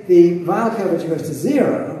say, the Weyl curvature goes to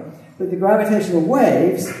 0, but the gravitational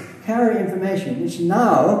waves carry information which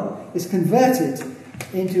now is converted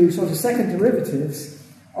into sort of second derivatives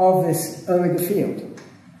of this omega field.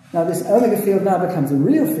 Now this omega field now becomes a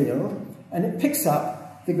real field, and it picks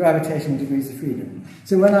up the gravitational degrees of freedom.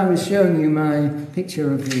 So when I was showing you my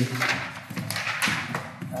picture of the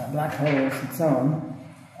black holes and so on,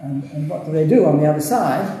 and what do they do on the other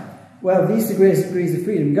side? Well, these degrees of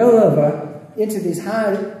freedom go over into these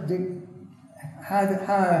higher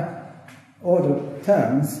order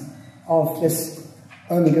terms of this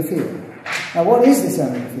omega field. Now, what is this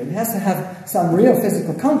omega field? It has to have some real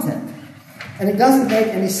physical content. And it doesn't make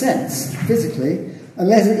any sense physically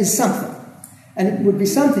unless it is something. And it would be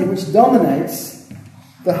something which dominates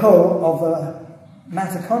the whole of the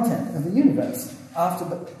matter content of the universe after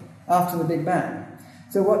the Big Bang.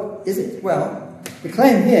 So what is it? Well, the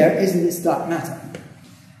claim here is that it's dark matter.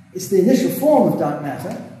 It's the initial form of dark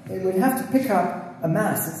matter. It would have to pick up a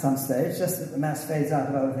mass at some stage, just that the mass fades out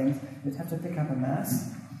of other things. It would have to pick up a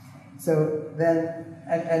mass. So then,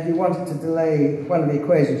 and you wanted to delay, one of the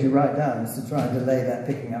equations you write down is to try and delay that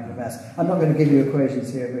picking up of mass. I'm not going to give you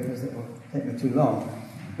equations here because it will take me too long.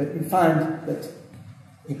 But you find that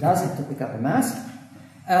it does have to pick up a mass.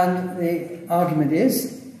 And the argument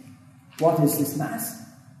is, what is this mass?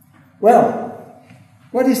 Well,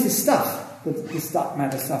 what is this stuff, this dark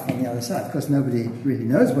matter stuff on the other side? Of course, nobody really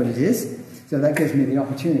knows what it is, so that gives me the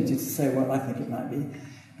opportunity to say what I think it might be,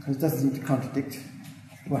 because it doesn't seem to contradict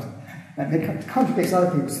what... It contradicts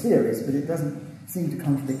other people's theories, but it doesn't seem to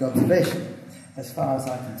contradict observation, as far as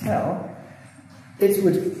I can tell. It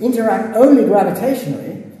would interact only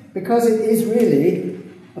gravitationally because it is really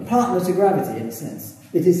a partner to gravity in a sense.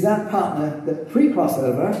 It is that partner that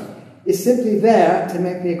pre-crossover is simply there to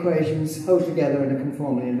make the equations hold together in a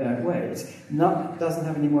conformally invariant way. It doesn't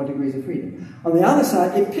have any more degrees of freedom. On the other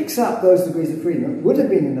side, it picks up those degrees of freedom that would have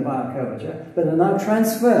been in the Weyl curvature, but are now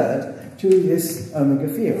transferred to this omega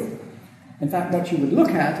field. In fact, what you would look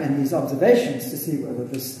at in these observations to see whether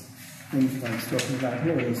this thing that I'm talking about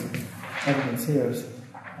here, this evidence here, is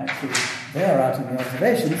actually there out in the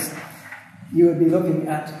observations, you would be looking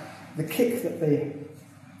at the kick that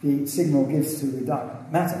the signal gives to the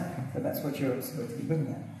dark matter. But that's what you're supposed to be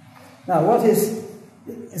looking at. Now, what is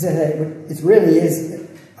it really is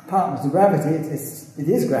a partner to gravity. It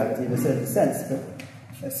is gravity in a certain sense, but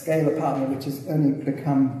a scalar partner which has only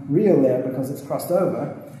become real there because it's crossed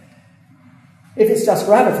over. If it's just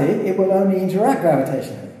gravity, it will only interact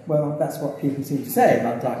gravitationally. Well, that's what people seem to say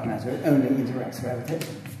about dark matter. It only interacts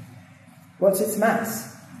gravitationally. What's its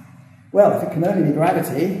mass? Well, if it can only be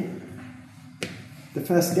gravity, the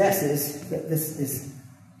first guess is that this is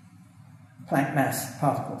Planck mass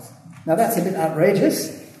particles. Now that's a bit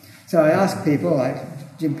outrageous. So I asked people like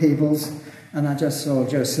Jim Peebles, and I just saw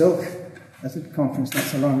Joe Silk at a conference not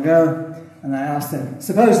so long ago, and I asked him,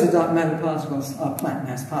 suppose the dark matter particles are Planck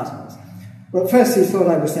mass particles. Well, at first he thought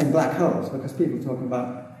I was saying black holes, because people talk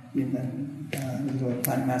about little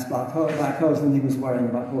Planck mass black holes, and he was worrying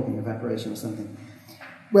about Hawking evaporation or something.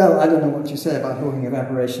 Well, I don't know what you say about Hawking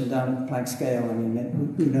evaporation down at the Planck scale. I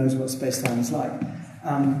mean, who knows what space-time is like.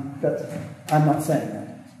 But I'm not saying that.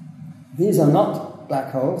 These are not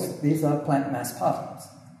black holes, these are Planck mass particles.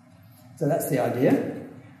 So that's the idea.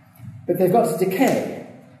 But they've got to decay.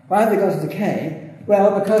 Why have they got to decay?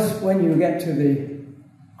 Well, because when you get to the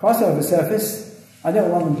crossover surface, I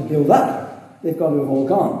don't want them to build up. They've got to have all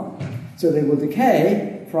gone. So they will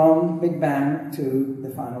decay from Big Bang to the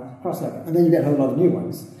final crossover. And then you get a whole lot of new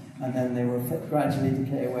ones. And then they will gradually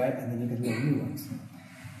decay away, and then you get a lot of new ones.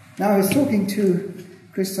 Now, I was talking to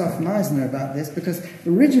Christoph Meisner about this, because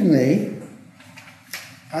originally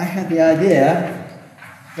I had the idea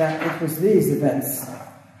that it was these events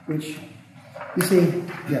which, you see,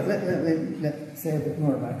 let's say a bit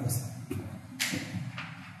more about this.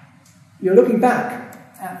 You're looking back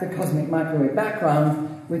at the cosmic microwave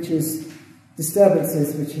background, which is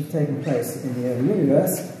disturbances which have taken place in the early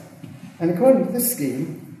universe. And according to this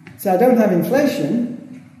scheme, so I don't have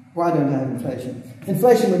inflation. Why don't I have inflation?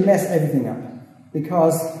 Inflation would mess everything up,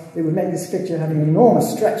 because it would make this picture have an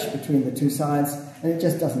enormous stretch between the two sides, and it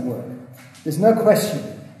just doesn't work. There's no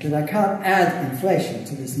question that I can't add inflation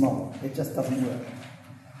to this model. It just doesn't work.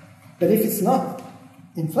 But if it's not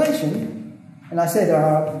inflation, and I say there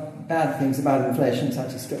are bad things about inflation,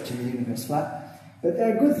 such as stretching the universe flat, but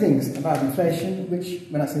there are good things about inflation, which,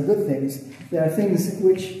 when I say good things, there are things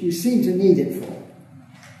which you seem to need it for.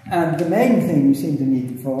 And the main thing you seem to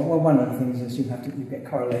need it for, well, one of the things is you get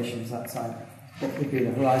correlations outside what would be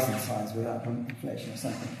the horizon size without inflation or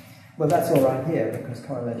something. Well, that's all right here, because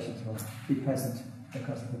correlations will be present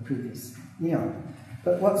because of the previous aeon.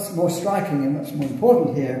 But what's more striking and what's more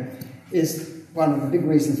important here is one of the big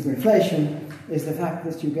reasons for inflation is the fact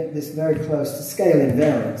that you get this very close to scale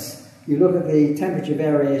invariance. You look at the temperature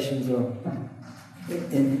variations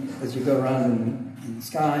as you go around in the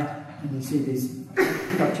sky, and you see these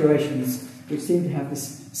fluctuations which seem to have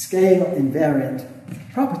this scale invariant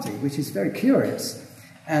property, which is very curious.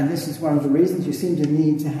 And this is one of the reasons you seem to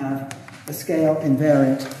need to have a scale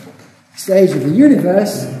invariant stage of the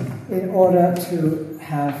universe in order to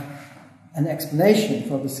have an explanation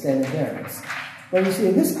for the scale invariance. Well, you see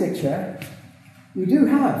in this picture, you do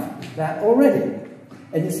have that already.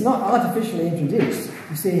 And it's not artificially introduced.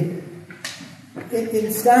 You see,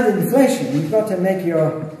 in standard inflation, you've got to make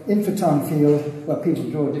your infraton field, well, people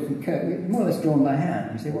draw a different curve, more or less drawn by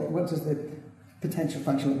hand. You see, what does the potential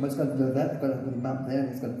function look like? It's got to do that, it's got to put a bump there, and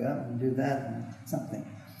it's got to go up and do that, and something.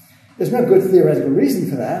 There's no good theoretical reason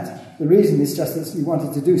for that. The reason is just that you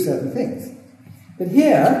wanted to do certain things. But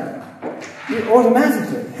here, you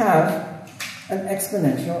automatically have an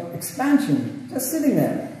exponential expansion just sitting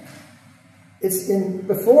there. It's in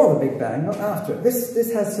before the Big Bang, not after.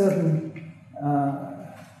 This has certain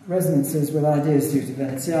resonances with ideas due to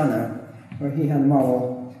Veneziano, where he had a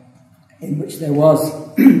model in which there was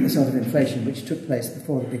a sort of inflation which took place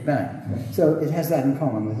before the Big Bang. So it has that in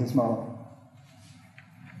common with his model.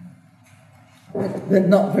 But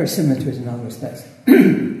not very similar to it in other respects.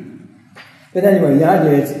 But anyway, the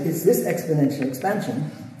idea is this exponential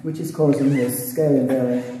expansion which is causing this scale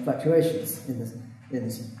invariant fluctuations in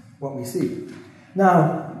this what we see.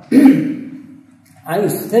 Now, I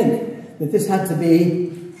used to think that this had to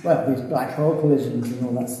be, well, these black hole collisions and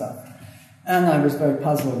all that stuff. And I was very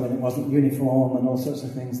puzzled when it wasn't uniform and all sorts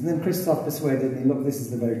of things. And then Christoph persuaded me, look, this is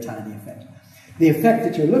the very tiny effect. The effect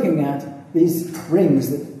that you're looking at, these rings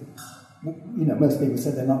that, you know, most people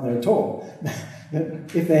said they're not there at all.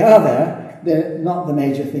 If they are there, they're not the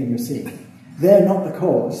major thing you're seeing. They're not the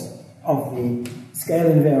cause of the scale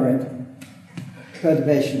invariant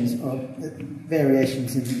perturbations or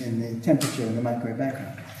variations in the temperature in the microwave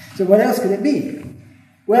background. So what else could it be?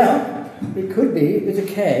 Well, it could be the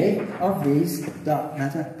decay of these dark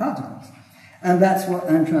matter particles. And that's what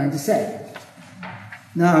I'm trying to say.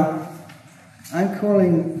 Now, I'm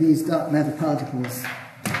calling these dark matter particles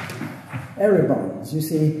erebons. You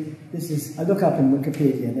see, this is, I look up in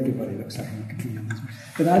Wikipedia, and everybody looks up in Wikipedia,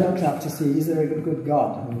 but I looked up to see, is there a good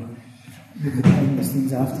God who would name these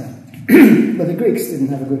things after? But the Greeks didn't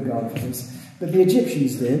have a good God for this, but the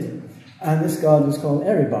Egyptians did, and this god was called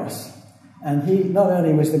Erebos. And he not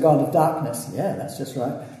only was the god of darkness, yeah, that's just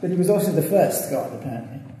right, but he was also the first god,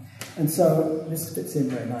 apparently. And so this fits in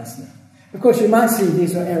very nicely. Of course, you might see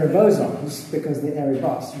these are erebosons, because they're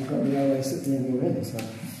erebos. You've got the OS at the end already, so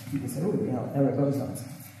you can say, oh, yeah, erebosons.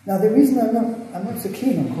 Now, the reason I'm not so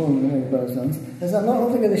keen on calling them erebosons is I'm not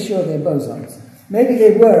altogether sure they're bosons. Maybe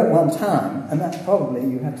they were at one time, and that's probably,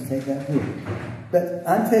 you have to take that view. But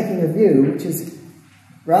I'm taking a view which is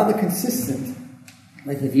rather consistent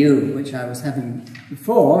with the view which I was having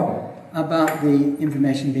before about the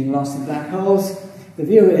information being lost in black holes. The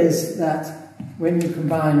view is that when you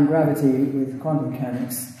combine gravity with quantum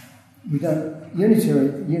mechanics, you don't,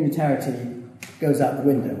 unitarity goes out the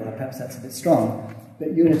window. Well, perhaps that's a bit strong,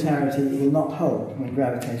 but unitarity will not hold when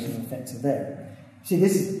gravitational effects are there. See,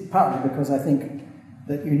 this is partly because I think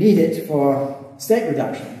that you need it for state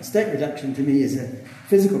reduction. State reduction, to me, is a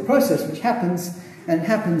physical process which happens, and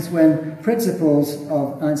happens when principles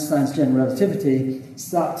of Einstein's general relativity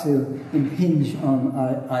start to impinge on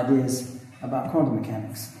ideas about quantum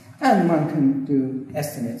mechanics. And one can do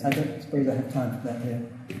estimates. I don't suppose I have time for that here.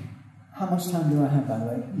 How much time do I have, by the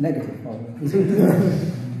way? Negative, probably.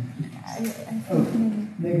 I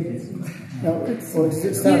think negative. No, you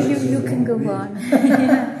can go on.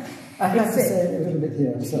 Yeah. I have to say a little bit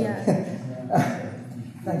here, so. Yeah.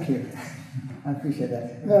 Thank you. I appreciate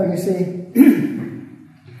that. No, you see,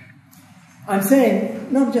 I'm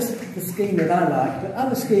saying not just the scheme that I like, but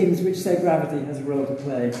other schemes which say gravity has a role to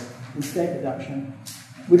play in state reduction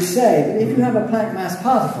would say that if you have a Planck mass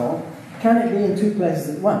particle, can it be in two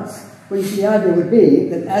places at once? Well, you see, the idea would be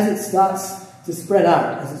that as it starts to spread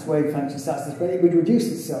out, as its wave function starts to spread, it would reduce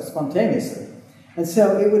itself spontaneously. And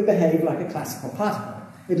so it would behave like a classical particle,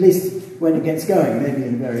 at least when it gets going. Maybe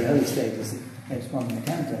in very early stages it behaves quantum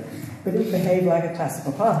mechanically. But it would behave like a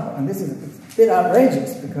classical particle. And this is a bit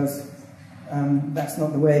outrageous because that's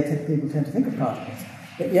not the way people tend to think of particles.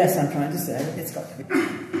 But yes, I'm trying to say that it's got to be.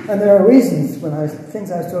 And there are reasons,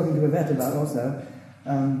 things I was talking to Yvette about also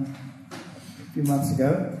a few months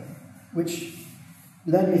ago, which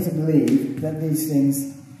led me to believe that these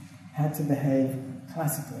things had to behave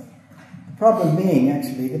classically. The problem being,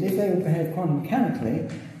 actually, that if they would behave quantum mechanically,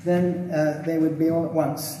 then they would be all at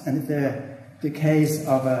once. And if they're decays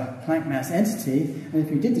of a Planck mass entity, and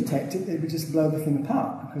if you did detect it, it would just blow the thing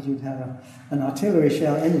apart, because you'd have an artillery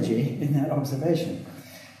shell energy in that observation.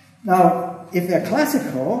 Now, if they're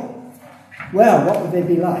classical, well, what would they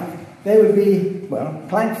be like? They would be, well,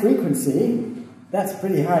 Planck frequency, that's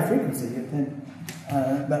pretty high frequency.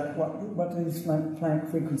 But what do these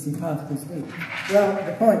Planck frequency particles do? Well,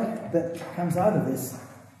 the point that comes out of this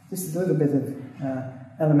is a little bit of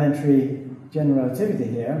elementary general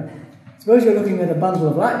relativity here. Suppose you're looking at a bundle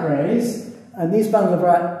of light rays, and these bundle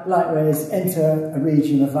of light rays enter a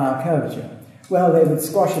region of Weyl curvature. Well, they would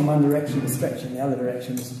squash in one direction and stretch in the other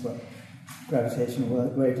direction. This is what gravitational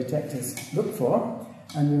wave detectors look for.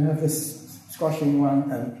 And you have this squashing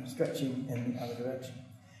one and stretching in the other direction.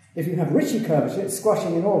 If you have Ricci curvature, it's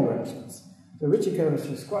squashing in all directions. So Ricci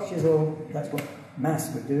curvature squashes all, that's what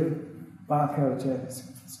mass would do. Weyl curvature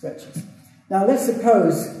stretches. Now let's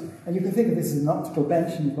suppose, and you can think of this as an optical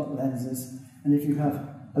bench, and you've got lenses, and if you have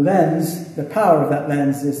a lens, the power of that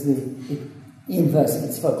lens is the inverse of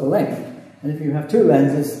its focal length. And if you have two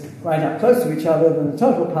lenses right up close to each other, then the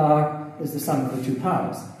total power is the sum of the two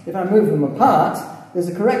powers. If I move them apart, there's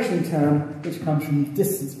a correction term which comes from the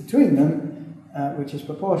distance between them, which is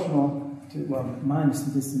proportional to, well, minus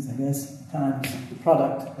the distance, I guess, times the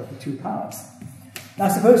product of the two powers. Now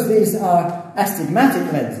suppose these are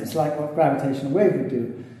astigmatic lenses, like what gravitational wave would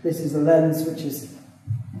do. This is a lens which is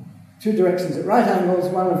two directions at right angles,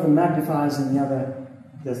 one of them magnifies and the other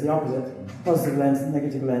does the opposite. Positive lens,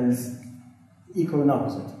 negative lens equal and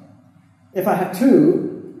opposite. If I have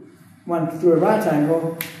two, one through a right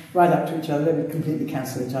angle, right up to each other, they would completely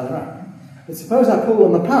cancel each other out. But suppose I pull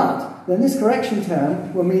them apart, then this correction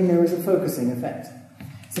term will mean there is a focusing effect.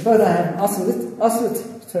 Suppose I have an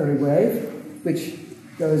oscillatory wave, which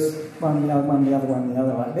goes one the other, one the other, one the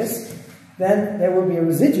other like this, then there will be a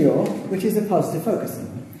residual, which is a positive focusing.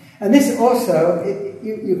 And this also,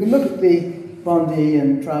 you can look at the Bondi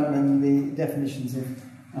and Troutman, the definitions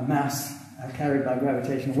of mass carried by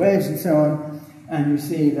gravitational waves and so on, and you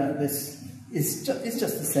see that this is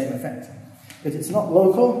just the same effect. But it's not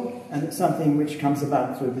local, and it's something which comes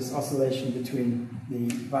about through this oscillation between the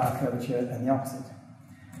Weyl curvature and the opposite.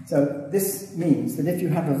 So this means that if you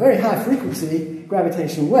have a very high frequency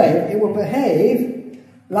gravitational wave, it will behave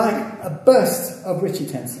like a burst of Ritchie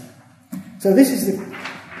tensor. So this is the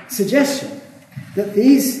suggestion that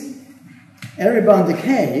these erebon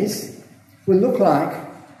decays will look like,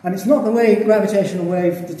 and it's not the way gravitational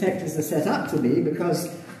wave detectors are set up to be, because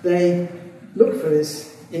they look for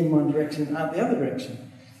this in one direction and out the other direction.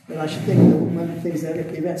 But I should think that one of the things that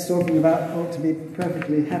Yvette's talking about ought to be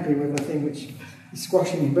perfectly happy with a thing which is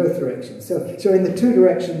squashing in both directions. So in the two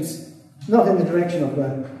directions, not in the direction of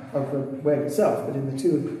the wave itself, but in the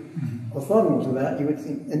two orthogonal to that, you would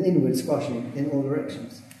think an inward squashing in all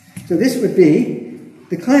directions. So this would be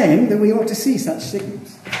the claim that we ought to see such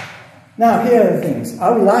signals. Now, here are the things.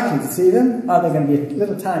 Are we likely to see them? Are there going to be a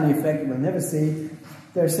little tiny effect that we'll never see?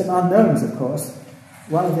 There are some unknowns, of course.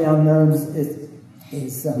 One of the unknowns is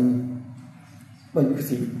well,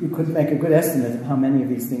 you could make a good estimate of how many of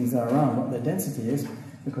these things are around, what their density is,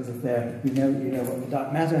 because if they're, you know what the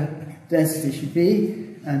dark matter density should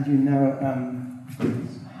be, and you know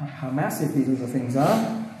how massive these little things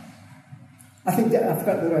are. I think that I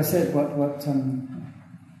forgot that I said what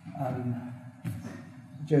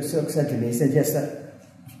Joe Silk said to me. He said, yes, that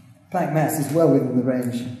Planck mass is well within the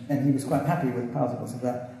range, and he was quite happy with particles of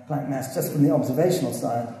that Planck mass just from the observational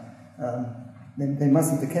side. They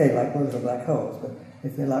mustn't decay like those of black holes, but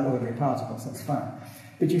if they're like ordinary particles, that's fine.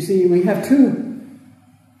 But you see, we have two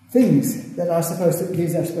things that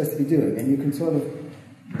these are supposed to be doing, and you can sort of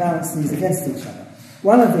balance these against each other.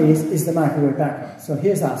 One of these is the microwave background. So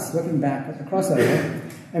here's us looking back at the crossover,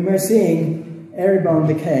 and we're seeing erebon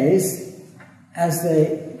decays as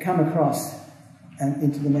they come across and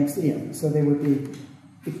into the next eon. So they would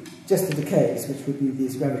be just the decays, which would be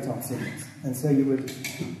these graviton signals. And so you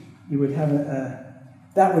would have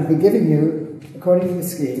that would be giving you, according to the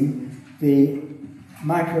scheme, the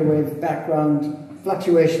microwave background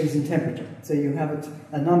fluctuations in temperature. So you have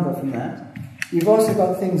a number from that. You've also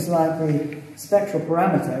got things like the spectral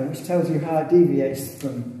parameter, which tells you how it deviates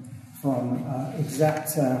from exact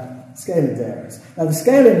scale invariance. Now, the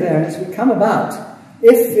scale invariance would come about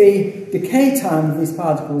if the decay time of these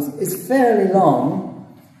particles is fairly long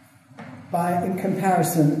in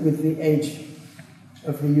comparison with the age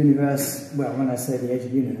of the universe. Well, when I say the age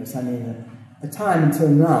of the universe, I mean the time until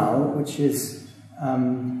now, which is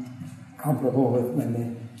comparable with when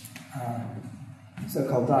the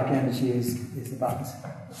so-called dark energy is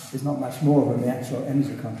not much more than the actual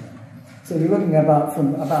energy content. So you're looking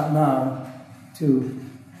from about now to,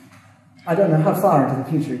 I don't know how far into the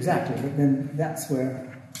future exactly, but then that's where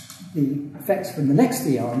the effects from the next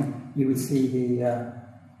eon, you would see the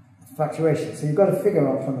fluctuations. So you've got to figure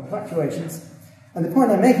out from the fluctuations. And the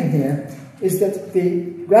point I'm making here is that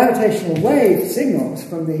the gravitational wave signals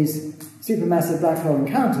from these supermassive black hole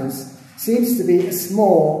encounters seems to be a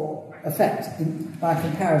small effect by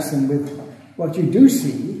comparison with what you do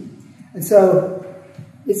see. And so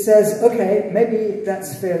it says, okay, maybe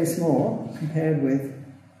that's fairly small compared with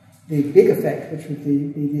the big effect, which would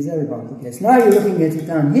be these erebon decays. Now you're looking at it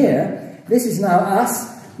down here. This is now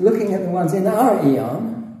us looking at the ones in our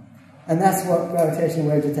eon, and that's what gravitational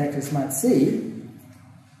wave detectors might see.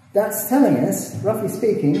 That's telling us, roughly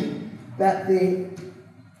speaking, that the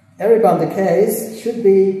erebon decays should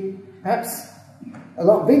be perhaps a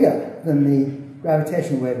lot bigger than the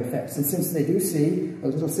gravitational wave effects. And since they do see a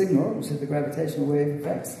little signal, which is the gravitational wave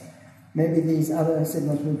effects, maybe these other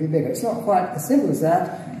signals will be bigger. It's not quite as simple as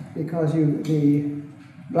that, because the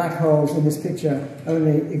black holes in this picture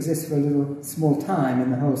only exist for a little small time in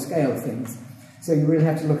the whole scale of things. So you really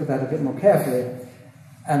have to look at that a bit more carefully.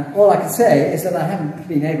 And all I can say is that I haven't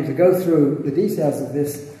been able to go through the details of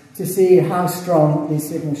this to see how strong these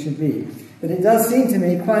signals should be. But it does seem to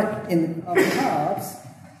me quite on the cards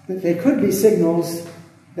that there could be signals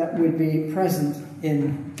that would be present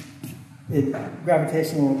in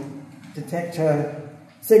gravitational detector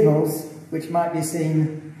signals, which might be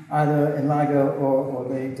seen either in LIGO or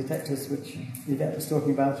the detectors which Yvette was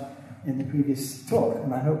talking about in the previous talk.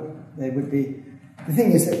 And I hope they would be. The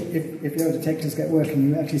thing is that if your detectors get working,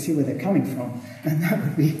 you actually see where they're coming from, and that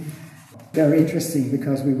would be very interesting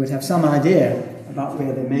because we would have some idea about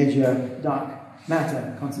where the major dark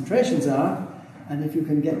matter concentrations are, and if you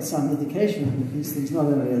can get some indication that these things not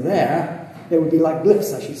only are there, they would be like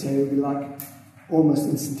blips, I should say, it would be like almost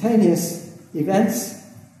instantaneous events,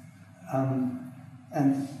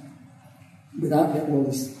 and without getting all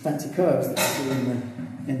these fancy curves that you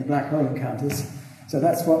see in the black hole encounters. So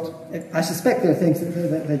that's what, I suspect there are things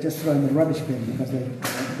that they just throw in the rubbish bin because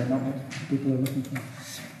they're not what people are looking for.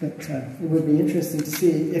 But it would be interesting to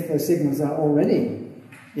see if those signals are already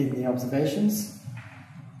in the observations.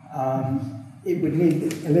 It would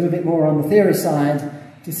need a little bit more on the theory side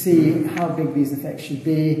to see how big these effects should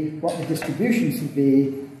be, what the distribution should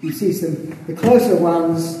be. You see the closer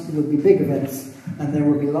ones would be big events, and there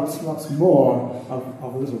would be lots more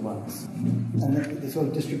of little ones. And the sort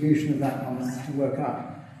of distribution of that one has to work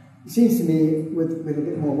out. It seems to me, with a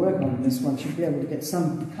bit more work on this, one should be able to get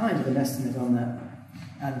some kind of an estimate on that.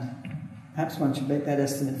 And perhaps one should make that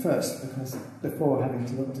estimate first, because before having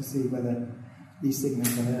to look to see whether these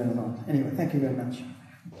signals are there or not. Anyway, thank you very much.